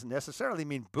 Doesn't necessarily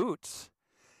mean boots.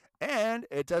 And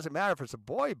it doesn't matter if it's a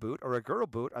boy boot or a girl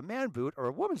boot, a man boot or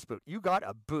a woman's boot. You got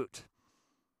a boot.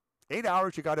 8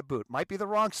 hours, you got a boot. Might be the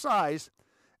wrong size.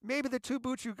 Maybe the 2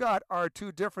 boots you got are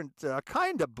 2 different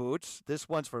kind of boots. This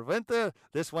one's for winter.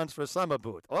 This one's for summer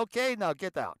boot. Okay, now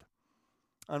get out.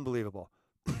 Unbelievable.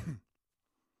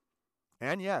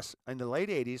 And yes, in the late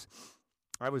 80s,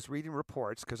 I was reading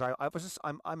reports because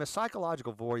I'm a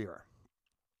psychological voyeur.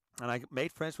 And I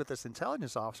made friends with this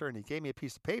intelligence officer, and he gave me a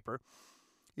piece of paper.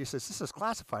 He says, this is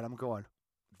classified. I'm going,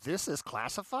 this is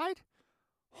classified?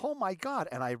 Oh, my God.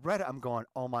 And I read it. I'm going,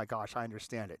 oh, my gosh, I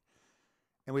understand it.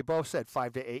 And we both said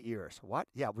 5 to 8 years. What?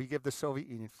 Yeah, we give the Soviet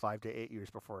Union 5 to 8 years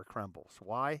before it crumbles.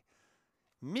 Why?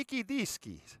 Mickey D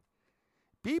skis.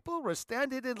 People were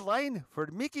standing in line for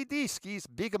Mickey D skis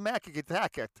Big Mac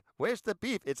attack. Where's the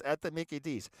beef? It's at the Mickey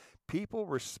D's. People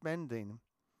were spending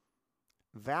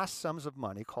vast sums of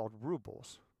money called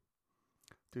rubles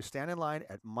to stand in line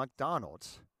at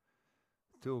McDonald's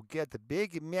to get the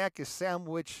Big Mac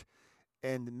sandwich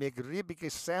and McRibbick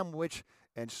sandwich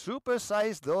and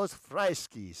supersize those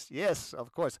freiskis. Yes,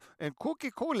 of course. And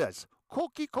Coca-Colas.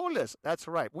 Coca-Colas. That's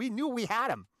right. We knew we had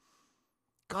them.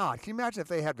 God, can you imagine if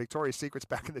they had Victoria's Secrets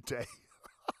back in the day?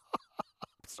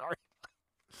 Sorry.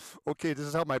 Okay, this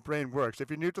is how my brain works. If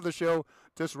you're new to the show,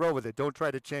 just roll with it. Don't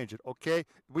try to change it, okay?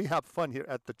 We have fun here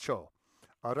at the show.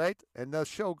 All right? And the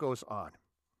show goes on.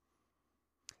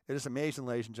 It is amazing,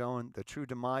 ladies and gentlemen, the true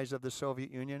demise of the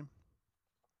Soviet Union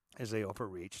is they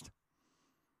overreached.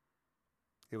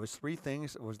 It was three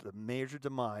things. It was the major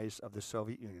demise of the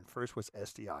Soviet Union. First was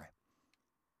SDI.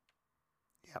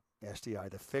 Yep, SDI,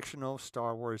 the fictional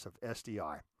Star Wars of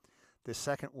SDI. The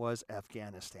second was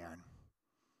Afghanistan.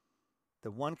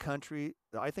 The one country,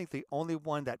 I think the only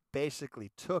one that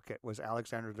basically took it was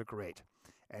Alexander the Great.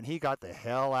 And he got the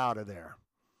hell out of there.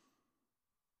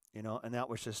 You know, and that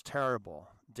was just terrible.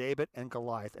 David and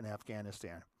Goliath in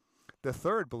Afghanistan. The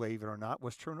third, believe it or not,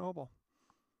 was Chernobyl.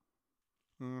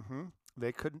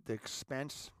 They couldn't, the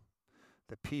expense,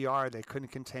 the PR, they couldn't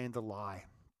contain the lie.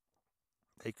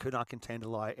 They could not contain the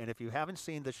lie. And if you haven't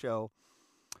seen the show,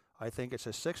 I think it's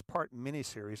a 6-part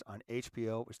miniseries on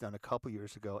HBO. It was done a couple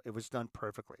years ago. It was done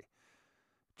perfectly.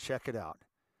 Check it out.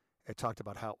 It talked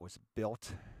about how it was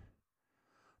built,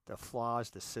 the flaws,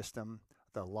 the system,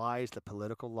 the lies, the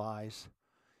political lies,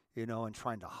 you know, and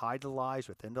trying to hide the lies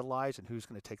within the lies and who's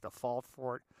going to take the fault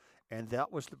for it. And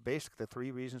that was basically the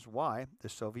three reasons why the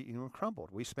Soviet Union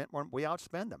crumbled. We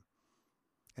outspent them.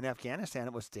 In Afghanistan,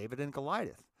 it was David and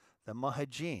Goliath. The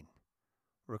Mujahideen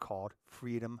were called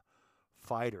freedom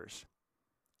fighters.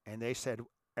 And they said,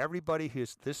 everybody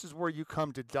this is where you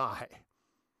come to die.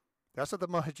 That's what the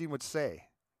Mujahideen would say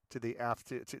to the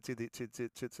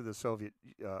Soviet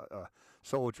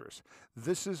soldiers.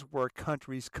 This is where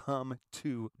countries come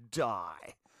to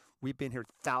die. We've been here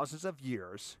thousands of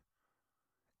years,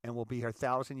 and we'll be here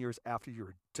 1,000 years after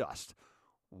you're dust.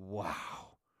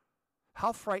 Wow.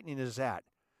 How frightening is that?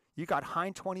 You got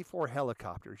Hind 24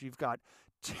 helicopters. You've got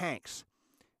tanks.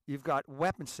 You've got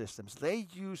weapon systems. They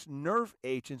use nerve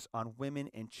agents on women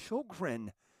and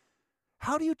children.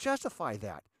 How do you justify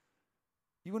that?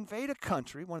 You invade a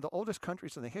country, one of the oldest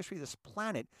countries in the history of this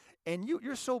planet, and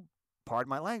you're so, pardon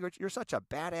my language, you're such a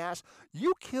badass.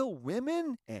 You kill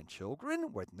women and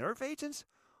children with nerve agents?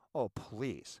 Oh,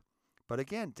 please. But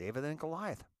again, David and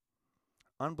Goliath.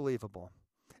 Unbelievable.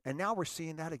 And now we're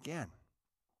seeing that again.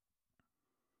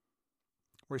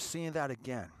 We're seeing that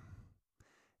again.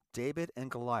 David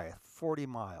and Goliath, 40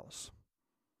 miles.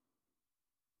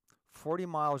 40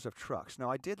 miles of trucks. Now,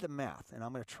 I did the math, and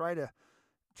I'm going to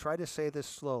try to say this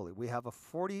slowly. We have a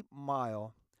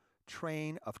 40-mile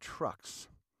train of trucks.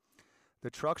 The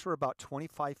trucks are about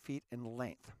 25 feet in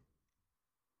length.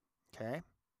 Okay?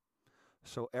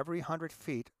 So every 100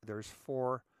 feet, there's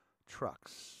 4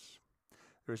 trucks.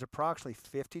 There's approximately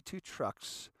 52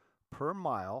 trucks per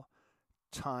mile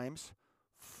times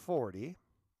 40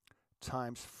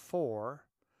 times 4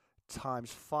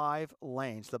 times 5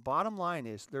 lanes. The bottom line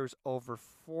is there's over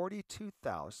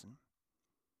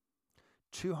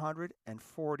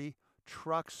 42,240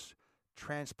 trucks,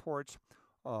 transports,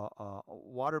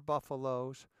 water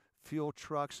buffaloes, fuel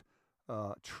trucks,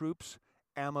 troops,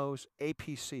 ammos,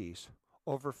 APCs.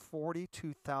 Over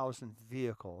 42,000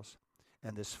 vehicles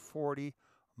in this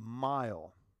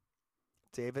 40-mile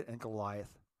David and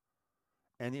Goliath.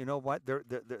 And you know what?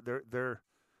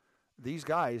 These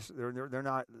guys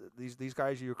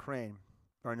in Ukraine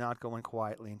are not going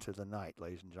quietly into the night,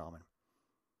 ladies and gentlemen.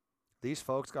 These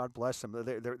folks, God bless them,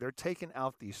 they're taking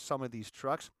out some of these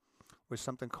trucks with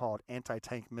something called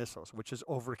anti-tank missiles, which is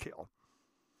overkill.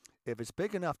 If it's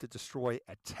big enough to destroy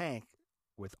a tank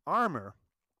with armor,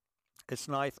 it's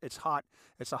a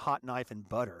hot knife and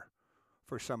butter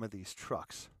for some of these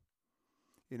trucks.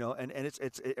 You know, and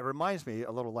it reminds me,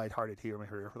 a little lighthearted here,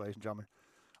 ladies and gentlemen.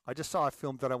 I just saw a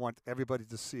film that I want everybody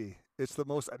to see. It's the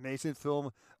most amazing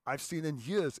film I've seen in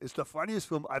years. It's the funniest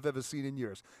film I've ever seen in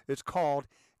years. It's called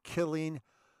Killing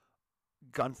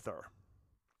Gunther.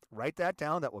 Write that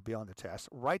down. That will be on the test.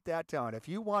 Write that down. If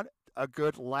you want a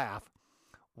good laugh,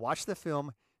 watch the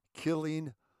film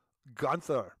Killing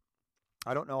Gunther.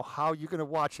 I don't know how you're going to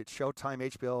watch it. Showtime,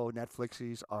 HBO,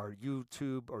 Netflix, or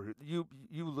YouTube, or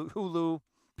Hulu,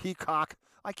 Peacock.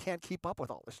 I can't keep up with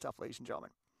all this stuff, ladies and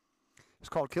gentlemen. It's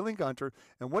called Killing Gunther,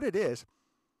 and what it is,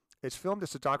 it's filmed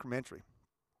as a documentary.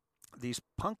 These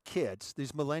punk kids,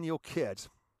 these millennial kids,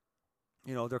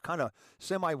 you know, they're kind of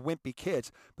semi-wimpy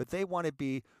kids, but they want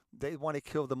to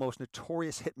kill the most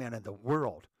notorious hitman in the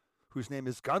world, whose name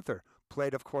is Gunther,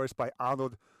 played, of course, by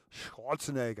Arnold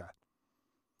Schwarzenegger.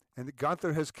 And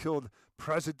Gunther has killed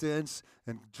presidents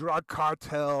and drug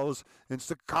cartels and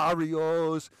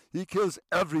sicarios. He kills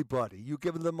everybody. You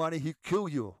give him the money, he kill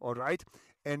you, all right?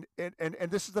 And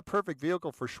this is the perfect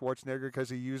vehicle for Schwarzenegger because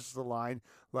he uses the line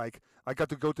like, I got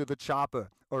to go to the chopper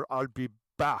or I'll be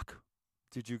back.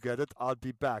 Did you get it? I'll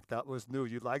be back. That was new.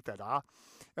 You like that, huh?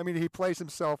 I mean, he plays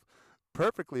himself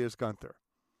perfectly as Gunther.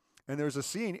 And there's a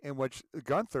scene in which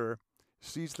Gunther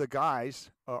sees the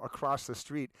guys across the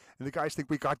street, and the guys think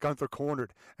we got Gunther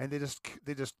cornered, and they're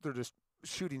just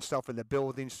shooting stuff in the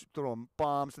buildings, throwing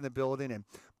bombs in the building, and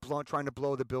trying to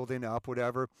blow the building up,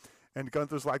 whatever. And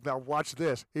Gunther's like, now watch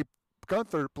this.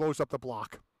 Gunther blows up the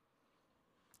block,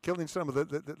 killing some of the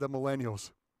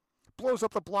millennials. Blows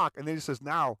up the block, and then he says,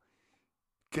 now,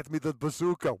 get me the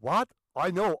bazooka. What?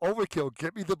 I know, overkill.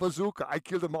 Get me the bazooka. I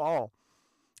killed them all.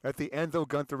 At the end, though,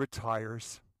 Gunther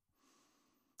retires.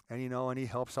 And, and he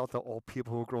helps out the old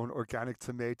people who are growing organic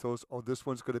tomatoes. Oh, this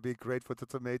one's going to be great for the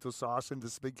tomato sauce and the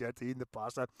spaghetti and the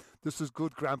pasta. This is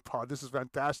good, Grandpa. This is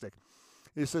fantastic.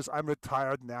 He says, I'm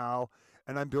retired now,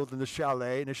 and I'm building a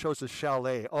chalet. And it shows the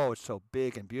chalet. Oh, it's so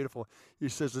big and beautiful. He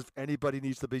says, if anybody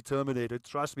needs to be terminated,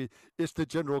 trust me, it's the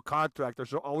general contractors.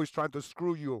 They're always trying to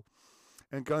screw you.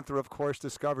 And Gunther, of course,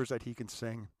 discovers that he can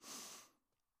sing.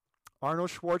 Arnold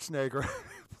Schwarzenegger,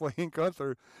 playing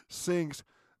Gunther, sings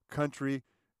country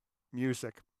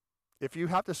music. If you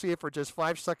have to see it for just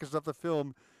 5 seconds of the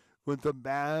film, when the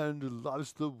man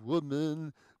loves the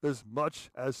woman as much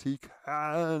as he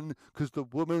can, because the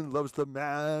woman loves the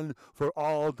man for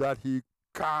all that he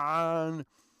can.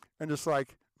 And it's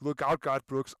like, look out, God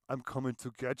Brooks, I'm coming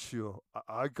to get you.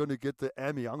 I'm going to get the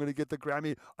Emmy. I'm going to get the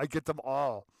Grammy. I get them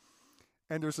all.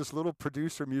 And there's this little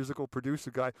musical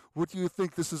producer guy. What do you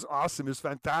think? This is awesome. It's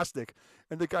fantastic.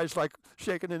 And the guy's like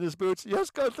shaking in his boots. Yes,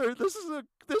 Gunther, this is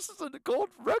a gold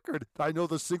record. I know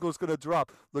the single's going to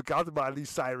drop. Look out, Miley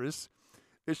Cyrus.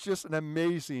 It's just an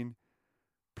amazing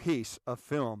piece of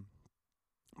film.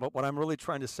 But what I'm really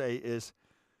trying to say is,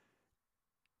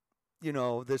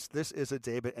 this is a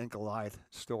David and Goliath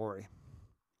story.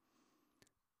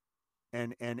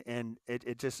 And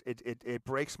it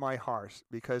breaks my heart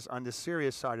because on the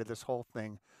serious side of this whole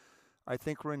thing, I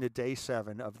think we're into day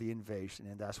 7 of the invasion,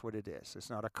 and that's what it is. It's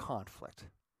not a conflict.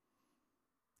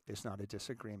 It's not a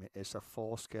disagreement. It's a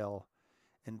full-scale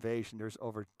invasion. There's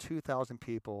over 2,000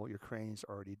 people, Ukrainians,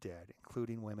 already dead,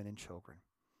 including women and children.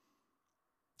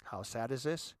 How sad is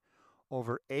this?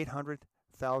 Over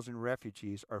 800,000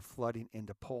 refugees are flooding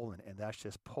into Poland, and that's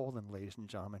just Poland, ladies and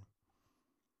gentlemen.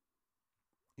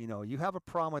 You have a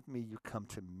problem with me, you come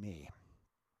to me.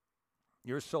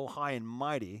 You're so high and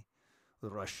mighty,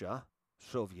 Russia,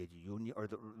 Soviet Union, or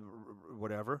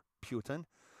whatever, Putin.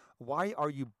 Why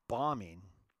are you bombing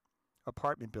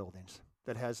apartment buildings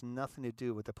that has nothing to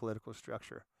do with the political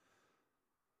structure?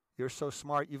 You're so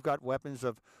smart. You've got weapons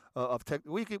of tech.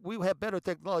 We have better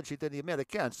technology than the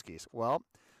Americans. Well,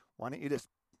 why don't you just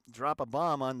drop a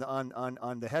bomb on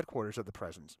the headquarters of the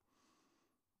presidents?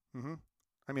 Mm-hmm.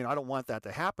 I mean, I don't want that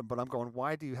to happen, but I'm going,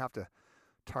 why do you have to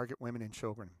target women and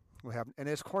children who have? And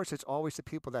of course, it's always the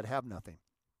people that have nothing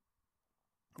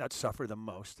that suffer the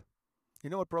most. You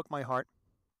know what broke my heart?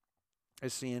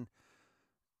 Is seeing,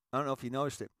 I don't know if you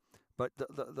noticed it, but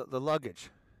the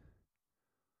luggage.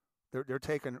 They're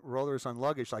taking rollers on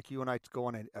luggage like you and I go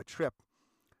on a trip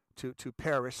to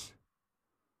Paris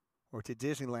or to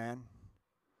Disneyland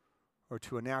or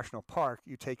to a national park.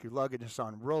 You take your luggage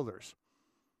on rollers.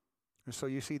 And so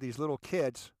you see these little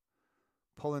kids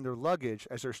pulling their luggage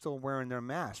as they're still wearing their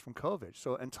mask from COVID.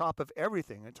 So on top of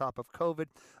everything, on top of COVID,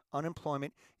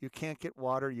 unemployment, you can't get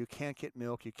water, you can't get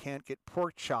milk, you can't get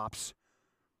pork chops,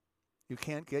 you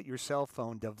can't get your cell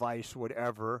phone device,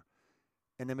 whatever.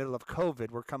 In the middle of COVID,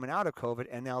 we're coming out of COVID,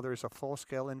 and now there's a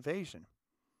full-scale invasion.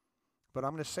 But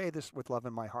I'm going to say this with love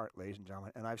in my heart, ladies and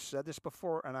gentlemen, and I've said this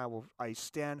before, and I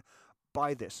stand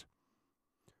by this.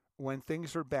 When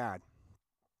things are bad,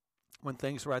 when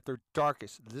things are at their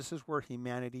darkest, this is where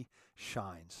humanity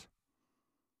shines.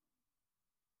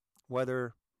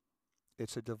 Whether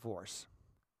it's a divorce.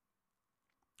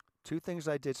 2 things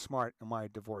I did smart in my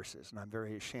divorces, and I'm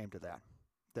very ashamed of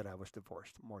that I was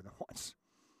divorced more than once.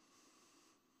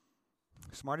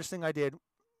 Smartest thing I did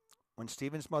when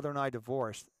Stephen's mother and I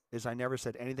divorced is I never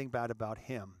said anything bad about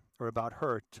him or about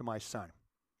her to my son.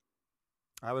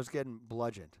 I was getting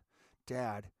bludgeoned.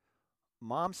 Dad,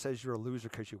 Mom says you're a loser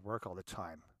because you work all the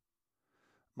time.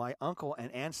 My uncle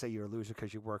and aunt say you're a loser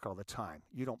because you work all the time.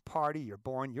 You don't party, you're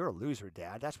boring, you're a loser,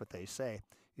 Dad. That's what they say.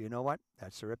 You know what?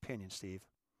 That's their opinion, Steve.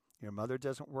 Your mother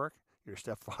doesn't work. Your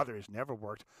stepfather has never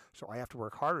worked. So I have to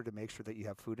work harder to make sure that you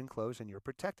have food and clothes and you're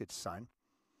protected, son.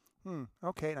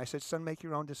 Okay. And I said, son, make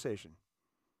your own decision.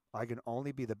 I can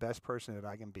only be the best person that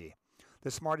I can be.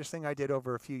 The smartest thing I did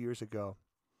over a few years ago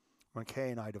when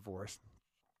Kay and I divorced,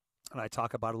 and I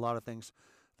talk about a lot of things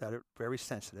that are very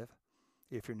sensitive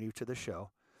if you're new to the show.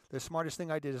 The smartest thing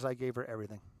I did is I gave her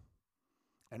everything.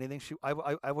 Anything I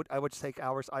would take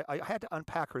hours. I had to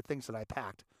unpack her things that I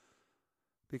packed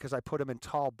because I put them in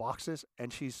tall boxes,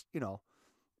 and she's,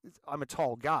 I'm a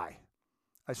tall guy.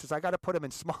 I says, I got to put them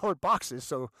in smaller boxes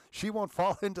so she won't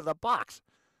fall into the box.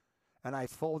 And I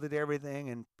folded everything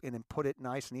and put it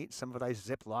nice and neat. Some of it I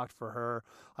ziplocked for her.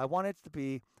 I wanted it to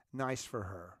be nice for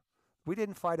her. We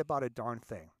didn't fight about a darn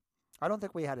thing. I don't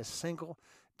think we had a single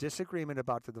disagreement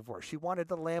about the divorce. She wanted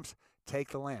the lamps, take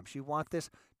the lamps. You want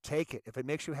this, take it. If it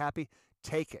makes you happy,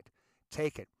 take it.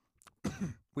 Take it.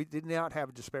 We did not have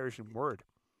a disparaging word.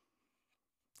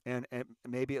 And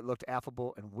maybe it looked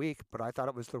affable and weak, but I thought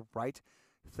it was the right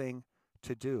thing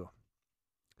to do.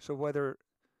 So whether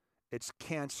it's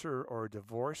cancer or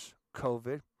divorce,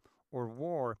 COVID, or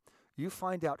war, you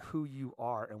find out who you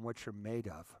are and what you're made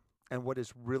of and what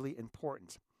is really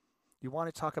important. You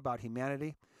want to talk about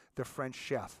humanity? The French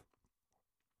chef.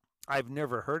 I've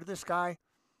never heard of this guy.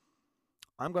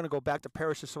 I'm going to go back to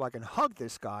Paris just so I can hug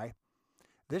this guy.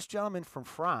 This gentleman from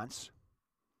France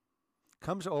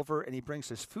comes over and he brings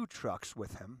his food trucks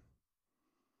with him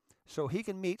so he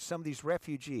can meet some of these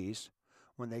refugees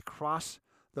when they cross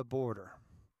the border.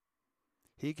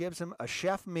 He gives them a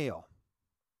chef meal,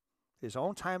 his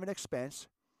own time and expense,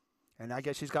 and I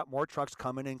guess he's got more trucks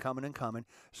coming and coming and coming.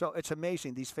 So it's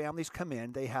amazing. These families come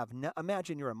in. They have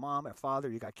imagine you're a mom, a father.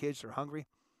 You got kids. They're hungry.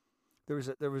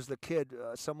 There was the kid.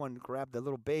 Someone grabbed the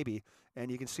little baby,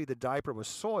 and you can see the diaper was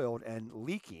soiled and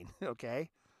leaking. Okay.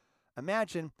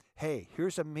 Imagine, hey,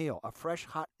 here's a meal, a fresh,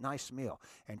 hot, nice meal,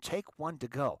 and take one to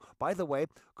go. By the way,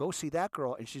 go see that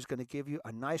girl, and she's going to give you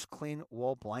a nice, clean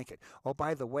wool blanket. Oh,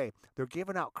 by the way, they're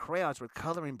giving out crayons with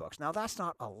coloring books. Now, that's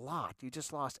not a lot. You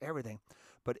just lost everything.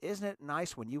 But isn't it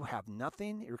nice when you have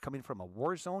nothing? You're coming from a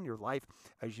war zone. Your life,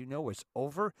 as you know, is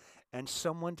over, and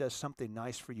someone does something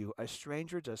nice for you. A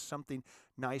stranger does something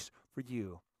nice for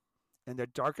you. And the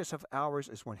darkest of hours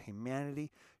is when humanity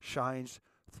shines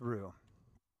through.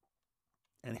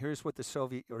 And here's what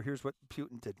here's what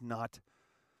Putin did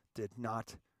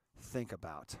not think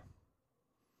about.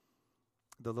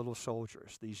 The little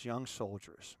soldiers, these young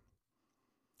soldiers.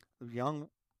 The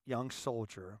young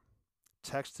soldier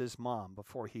texted his mom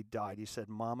before he died. He said,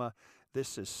 "Mama,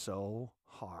 this is so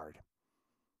hard."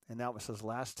 And that was his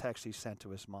last text he sent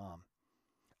to his mom.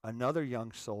 Another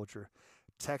young soldier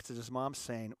texted his mom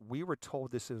saying, "We were told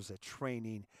this was a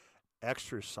training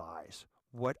exercise.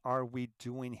 What are we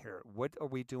doing here? What are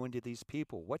we doing to these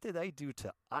people? What did they do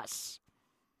to us?"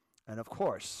 And of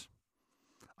course,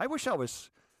 I wish I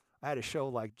had a show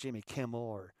like Jimmy Kimmel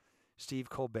or Steve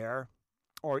Colbert.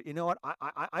 Or, you know what?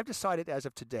 I've decided as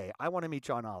of today, I want to meet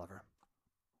John Oliver.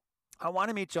 I want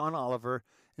to meet John Oliver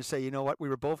and say, you know what? We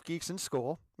were both geeks in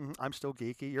school. I'm still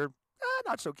geeky. You're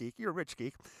not so geeky. You're a rich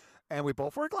geek. And we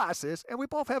both wear glasses. And we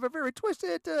both have a very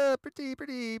twisted,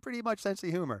 pretty much sense of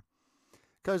humor.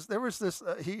 Because there was this,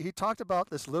 he talked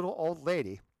about this little old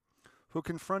lady who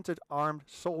confronted armed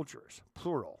soldiers,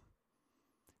 plural.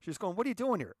 She's going, "What are you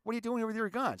doing here? What are you doing here with your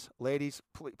guns? Ladies,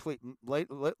 please,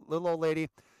 little old lady,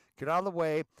 get out of the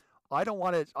way. I don't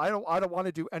want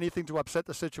to do anything to upset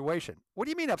the situation." "What do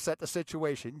you mean upset the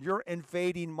situation? You're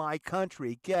invading my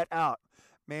country. Get out."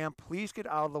 "Ma'am, please get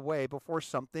out of the way before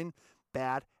something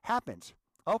bad happens."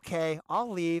 "Okay,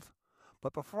 I'll leave.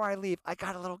 But before I leave, I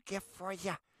got a little gift for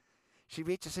you." She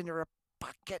reaches into her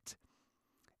pocket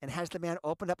and has the man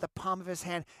open up the palm of his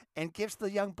hand and gives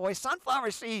the young boy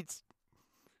sunflower seeds.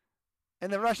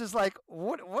 And the Russian's like,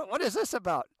 what is this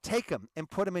about? "Take them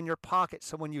and put them in your pocket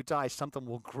so when you die, something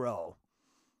will grow."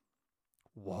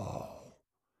 Whoa.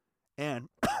 And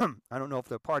I don't know if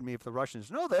if the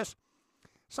Russians know this,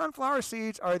 sunflower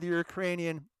seeds are the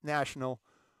Ukrainian national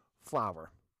flower.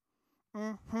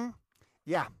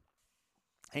 Yeah.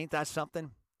 Ain't that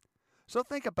something? So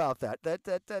think about that.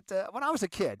 When I was a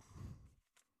kid,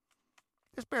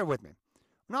 just bear with me.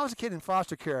 When I was a kid in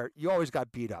foster care, you always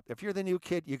got beat up. If you're the new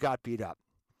kid, you got beat up.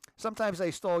 Sometimes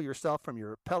they stole your stuff from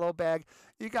your pillow bag.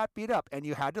 You got beat up, and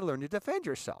you had to learn to defend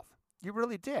yourself. You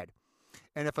really did.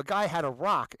 And if a guy had a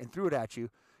rock and threw it at you,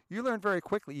 you learned very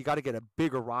quickly you got to get a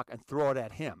bigger rock and throw it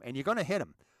at him. And you're going to hit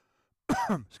him.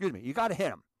 Excuse me. You got to hit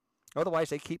him. Otherwise,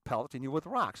 they keep pelleting you with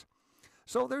rocks.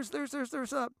 So there's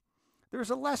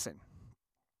a lesson.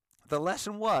 The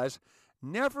lesson was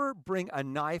never bring a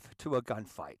knife to a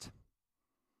gunfight.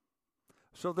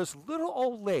 So this little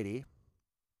old lady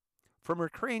from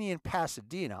Ukrainian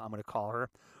Pasadena, I'm going to call her,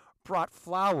 brought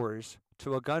flowers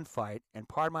to a gunfight, and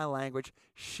pardon my language,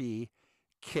 she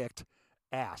kicked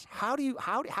ass. How do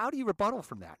you rebuttal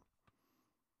from that?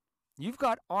 You've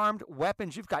got armed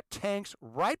weapons, you've got tanks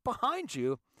right behind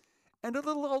you, and a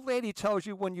little old lady tells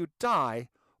you when you die,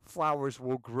 flowers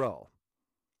will grow.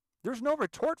 There's no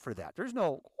retort for that. There's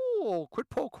no, oh, quid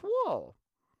pro quo.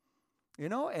 You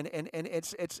know, and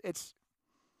it's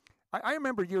I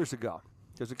remember years ago,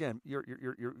 because again,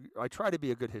 I try to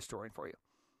be a good historian for you.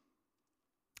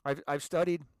 I've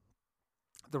studied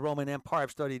the Roman Empire,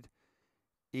 I've studied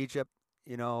Egypt,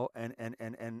 you know, and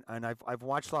I've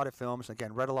watched a lot of films,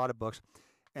 again, read a lot of books,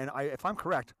 and if I'm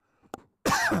correct,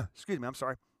 excuse me, I'm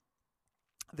sorry,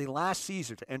 the last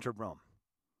Caesar to enter Rome,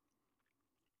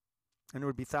 and there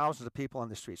would be thousands of people on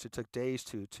the streets. It took days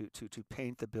to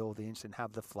paint the buildings and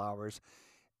have the flowers,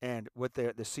 and what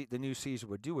the new Caesar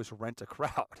would do was rent a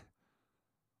crowd,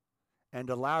 and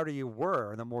the louder you were,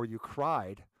 and the more you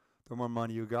cried, the more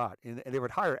money you got. And they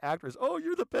would hire actors. Oh,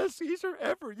 you're the best Caesar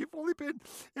ever. You've only been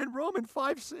in Rome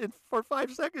for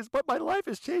 5 seconds, but my life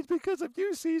has changed because of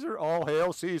you, Caesar. All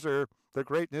hail Caesar, the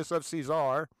greatness of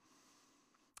Caesar.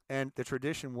 And the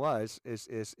tradition is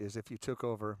if you took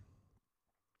over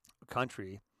a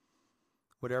country,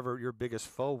 whatever your biggest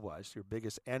foe was, your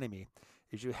biggest enemy,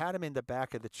 is you had him in the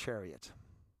back of the chariot.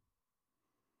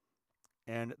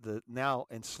 And the now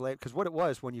enslaved, because what it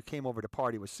was when you came over to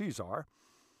party with Caesar,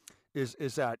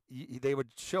 is that they would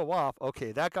show off,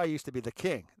 okay, that guy used to be the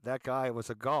king. That guy was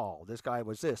a Gaul. This guy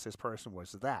was this. This person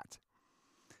was that.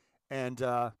 And,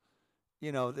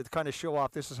 you know, they kind of show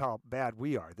off, this is how bad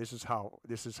we are. This is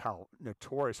how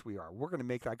notorious we are. We're going to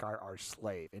make that guy our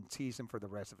slave and tease him for the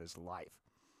rest of his life.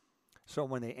 So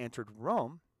when they entered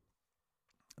Rome,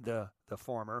 the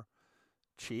former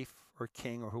chief or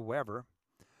king or whoever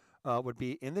would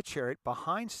be in the chariot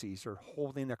behind Caesar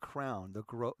holding a crown,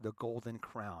 the golden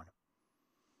crown.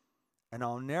 And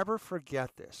I'll never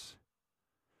forget this.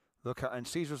 And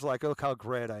Caesar's like, look how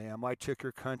great I am. I took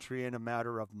your country in a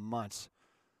matter of months.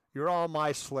 You're all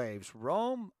my slaves.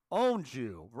 Rome owned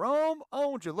you. Rome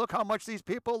owned you. Look how much these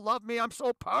people love me. I'm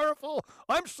so powerful.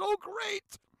 I'm so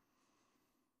great.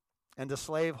 And the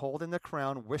slave holding the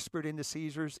crown whispered into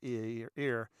Caesar's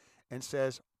ear and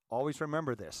says, always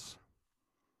remember this.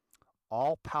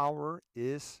 All power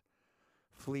is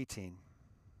fleeting.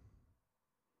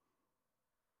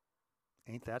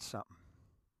 Ain't that something?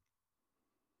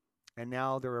 And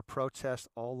now there are protests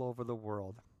all over the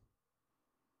world.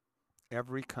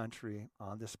 Every country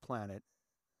on this planet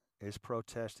is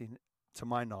protesting, to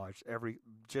my knowledge,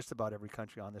 just about every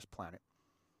country on this planet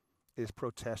is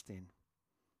protesting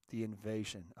the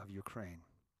invasion of Ukraine,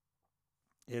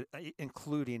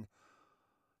 including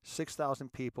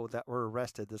 6,000 people that were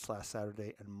arrested this last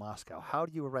Saturday in Moscow. How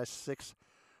do you arrest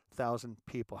 6,000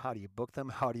 people? How do you book them?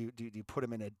 How do you put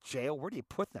them in a jail? Where do you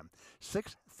put them?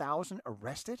 6,000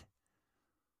 arrested?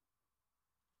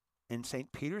 In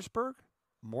St. Petersburg?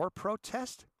 More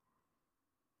protest?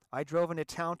 I drove into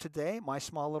town today, my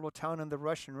small little town in the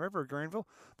Russian River, Greenville.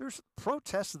 There's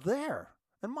protests there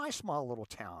in my small little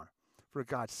town, for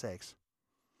God's sakes.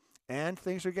 And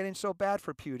things are getting so bad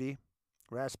for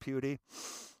Rasputin.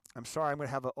 I'm sorry, I'm going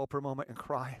to have an Oprah moment and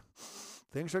cry.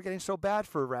 Things are getting so bad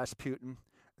for Rasputin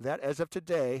that as of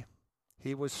today,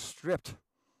 he was stripped.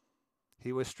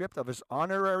 He was stripped of his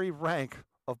honorary rank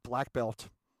of black belt.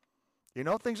 You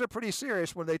know, things are pretty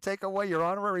serious when they take away your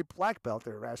honorary black belt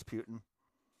there, Rasputin.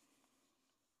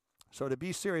 So to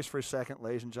be serious for a second,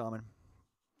 ladies and gentlemen,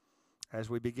 as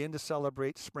we begin to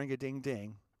celebrate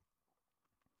Spring-a-Ding-Ding,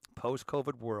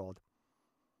 post-COVID world,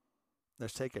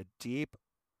 let's take a deep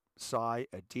sigh,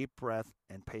 a deep breath,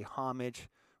 and pay homage,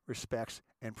 respects,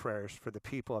 and prayers for the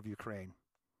people of Ukraine.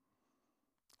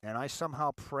 And I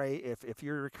somehow pray, if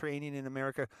you're Ukrainian in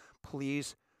America,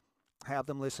 please have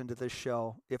them listen to this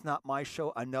show. If not my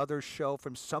show, another show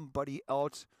from somebody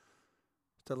else,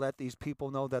 to let these people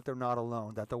know that they're not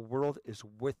alone, that the world is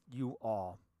with you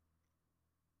all.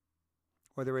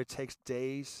 Whether it takes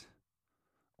days,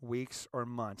 weeks, or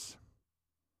months,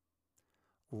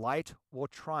 light will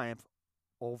triumph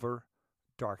over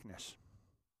darkness.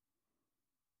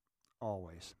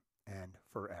 Always and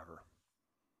forever.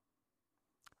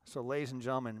 So, ladies and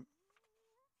gentlemen,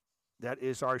 that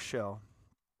is our show.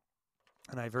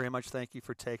 And I very much thank you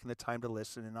for taking the time to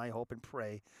listen, and I hope and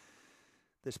pray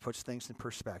this puts things in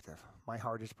perspective. My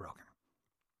heart is broken.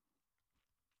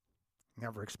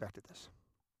 Never expected this.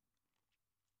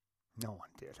 No one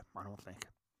did, I don't think.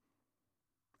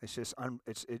 It's just,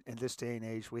 in this day and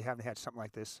age, we haven't had something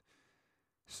like this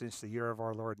since the year of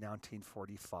our Lord,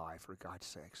 1945, for God's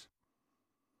sakes.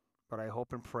 But I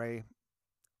hope and pray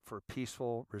for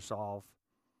peaceful resolve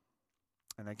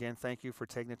And again, thank you for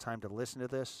taking the time to listen to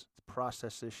this, to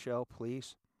process this show,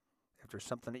 please. If there's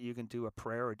something that you can do, a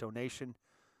prayer or donation,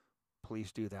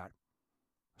 please do that.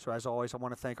 So as always, I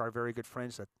want to thank our very good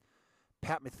friends at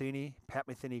Pat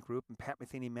Metheny Group, and Pat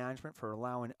Metheny Management for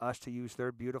allowing us to use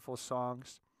their beautiful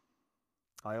songs.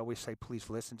 I always say, please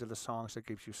listen to the songs. It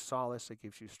gives you solace. It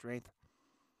gives you strength.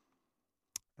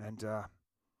 And,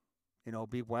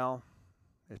 be well.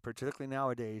 Particularly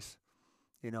nowadays,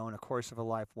 in the course of a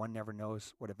life, one never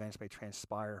knows what events may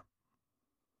transpire.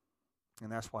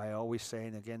 And that's why I always say,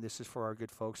 and again, this is for our good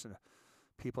folks and the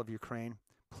people of Ukraine,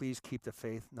 please keep the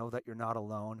faith. Know that you're not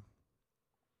alone.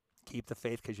 Keep the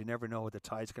faith, because you never know what the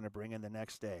tide's going to bring in the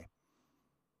next day.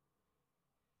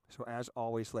 So as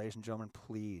always, ladies and gentlemen,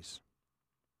 please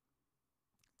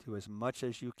do as much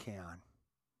as you can,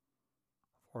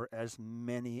 for as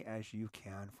many as you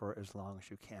can, for as long as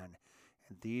you can.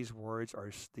 And these words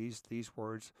are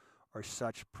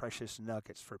such precious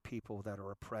nuggets for people that are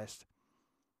oppressed,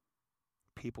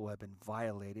 people who have been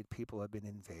violated, people who have been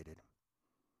invaded.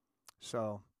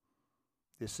 So,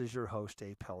 this is your host,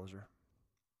 Dave Pelzer,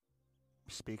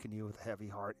 speaking to you with a heavy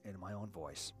heart in my own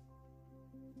voice,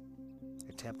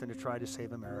 attempting to try to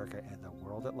save America and the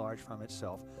world at large from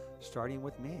itself, starting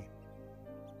with me.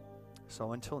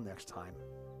 So until next time,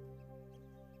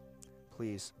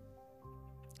 please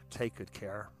take good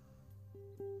care.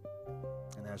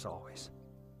 And as always,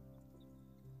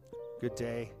 good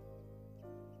day,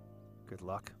 good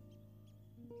luck,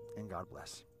 and God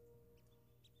bless.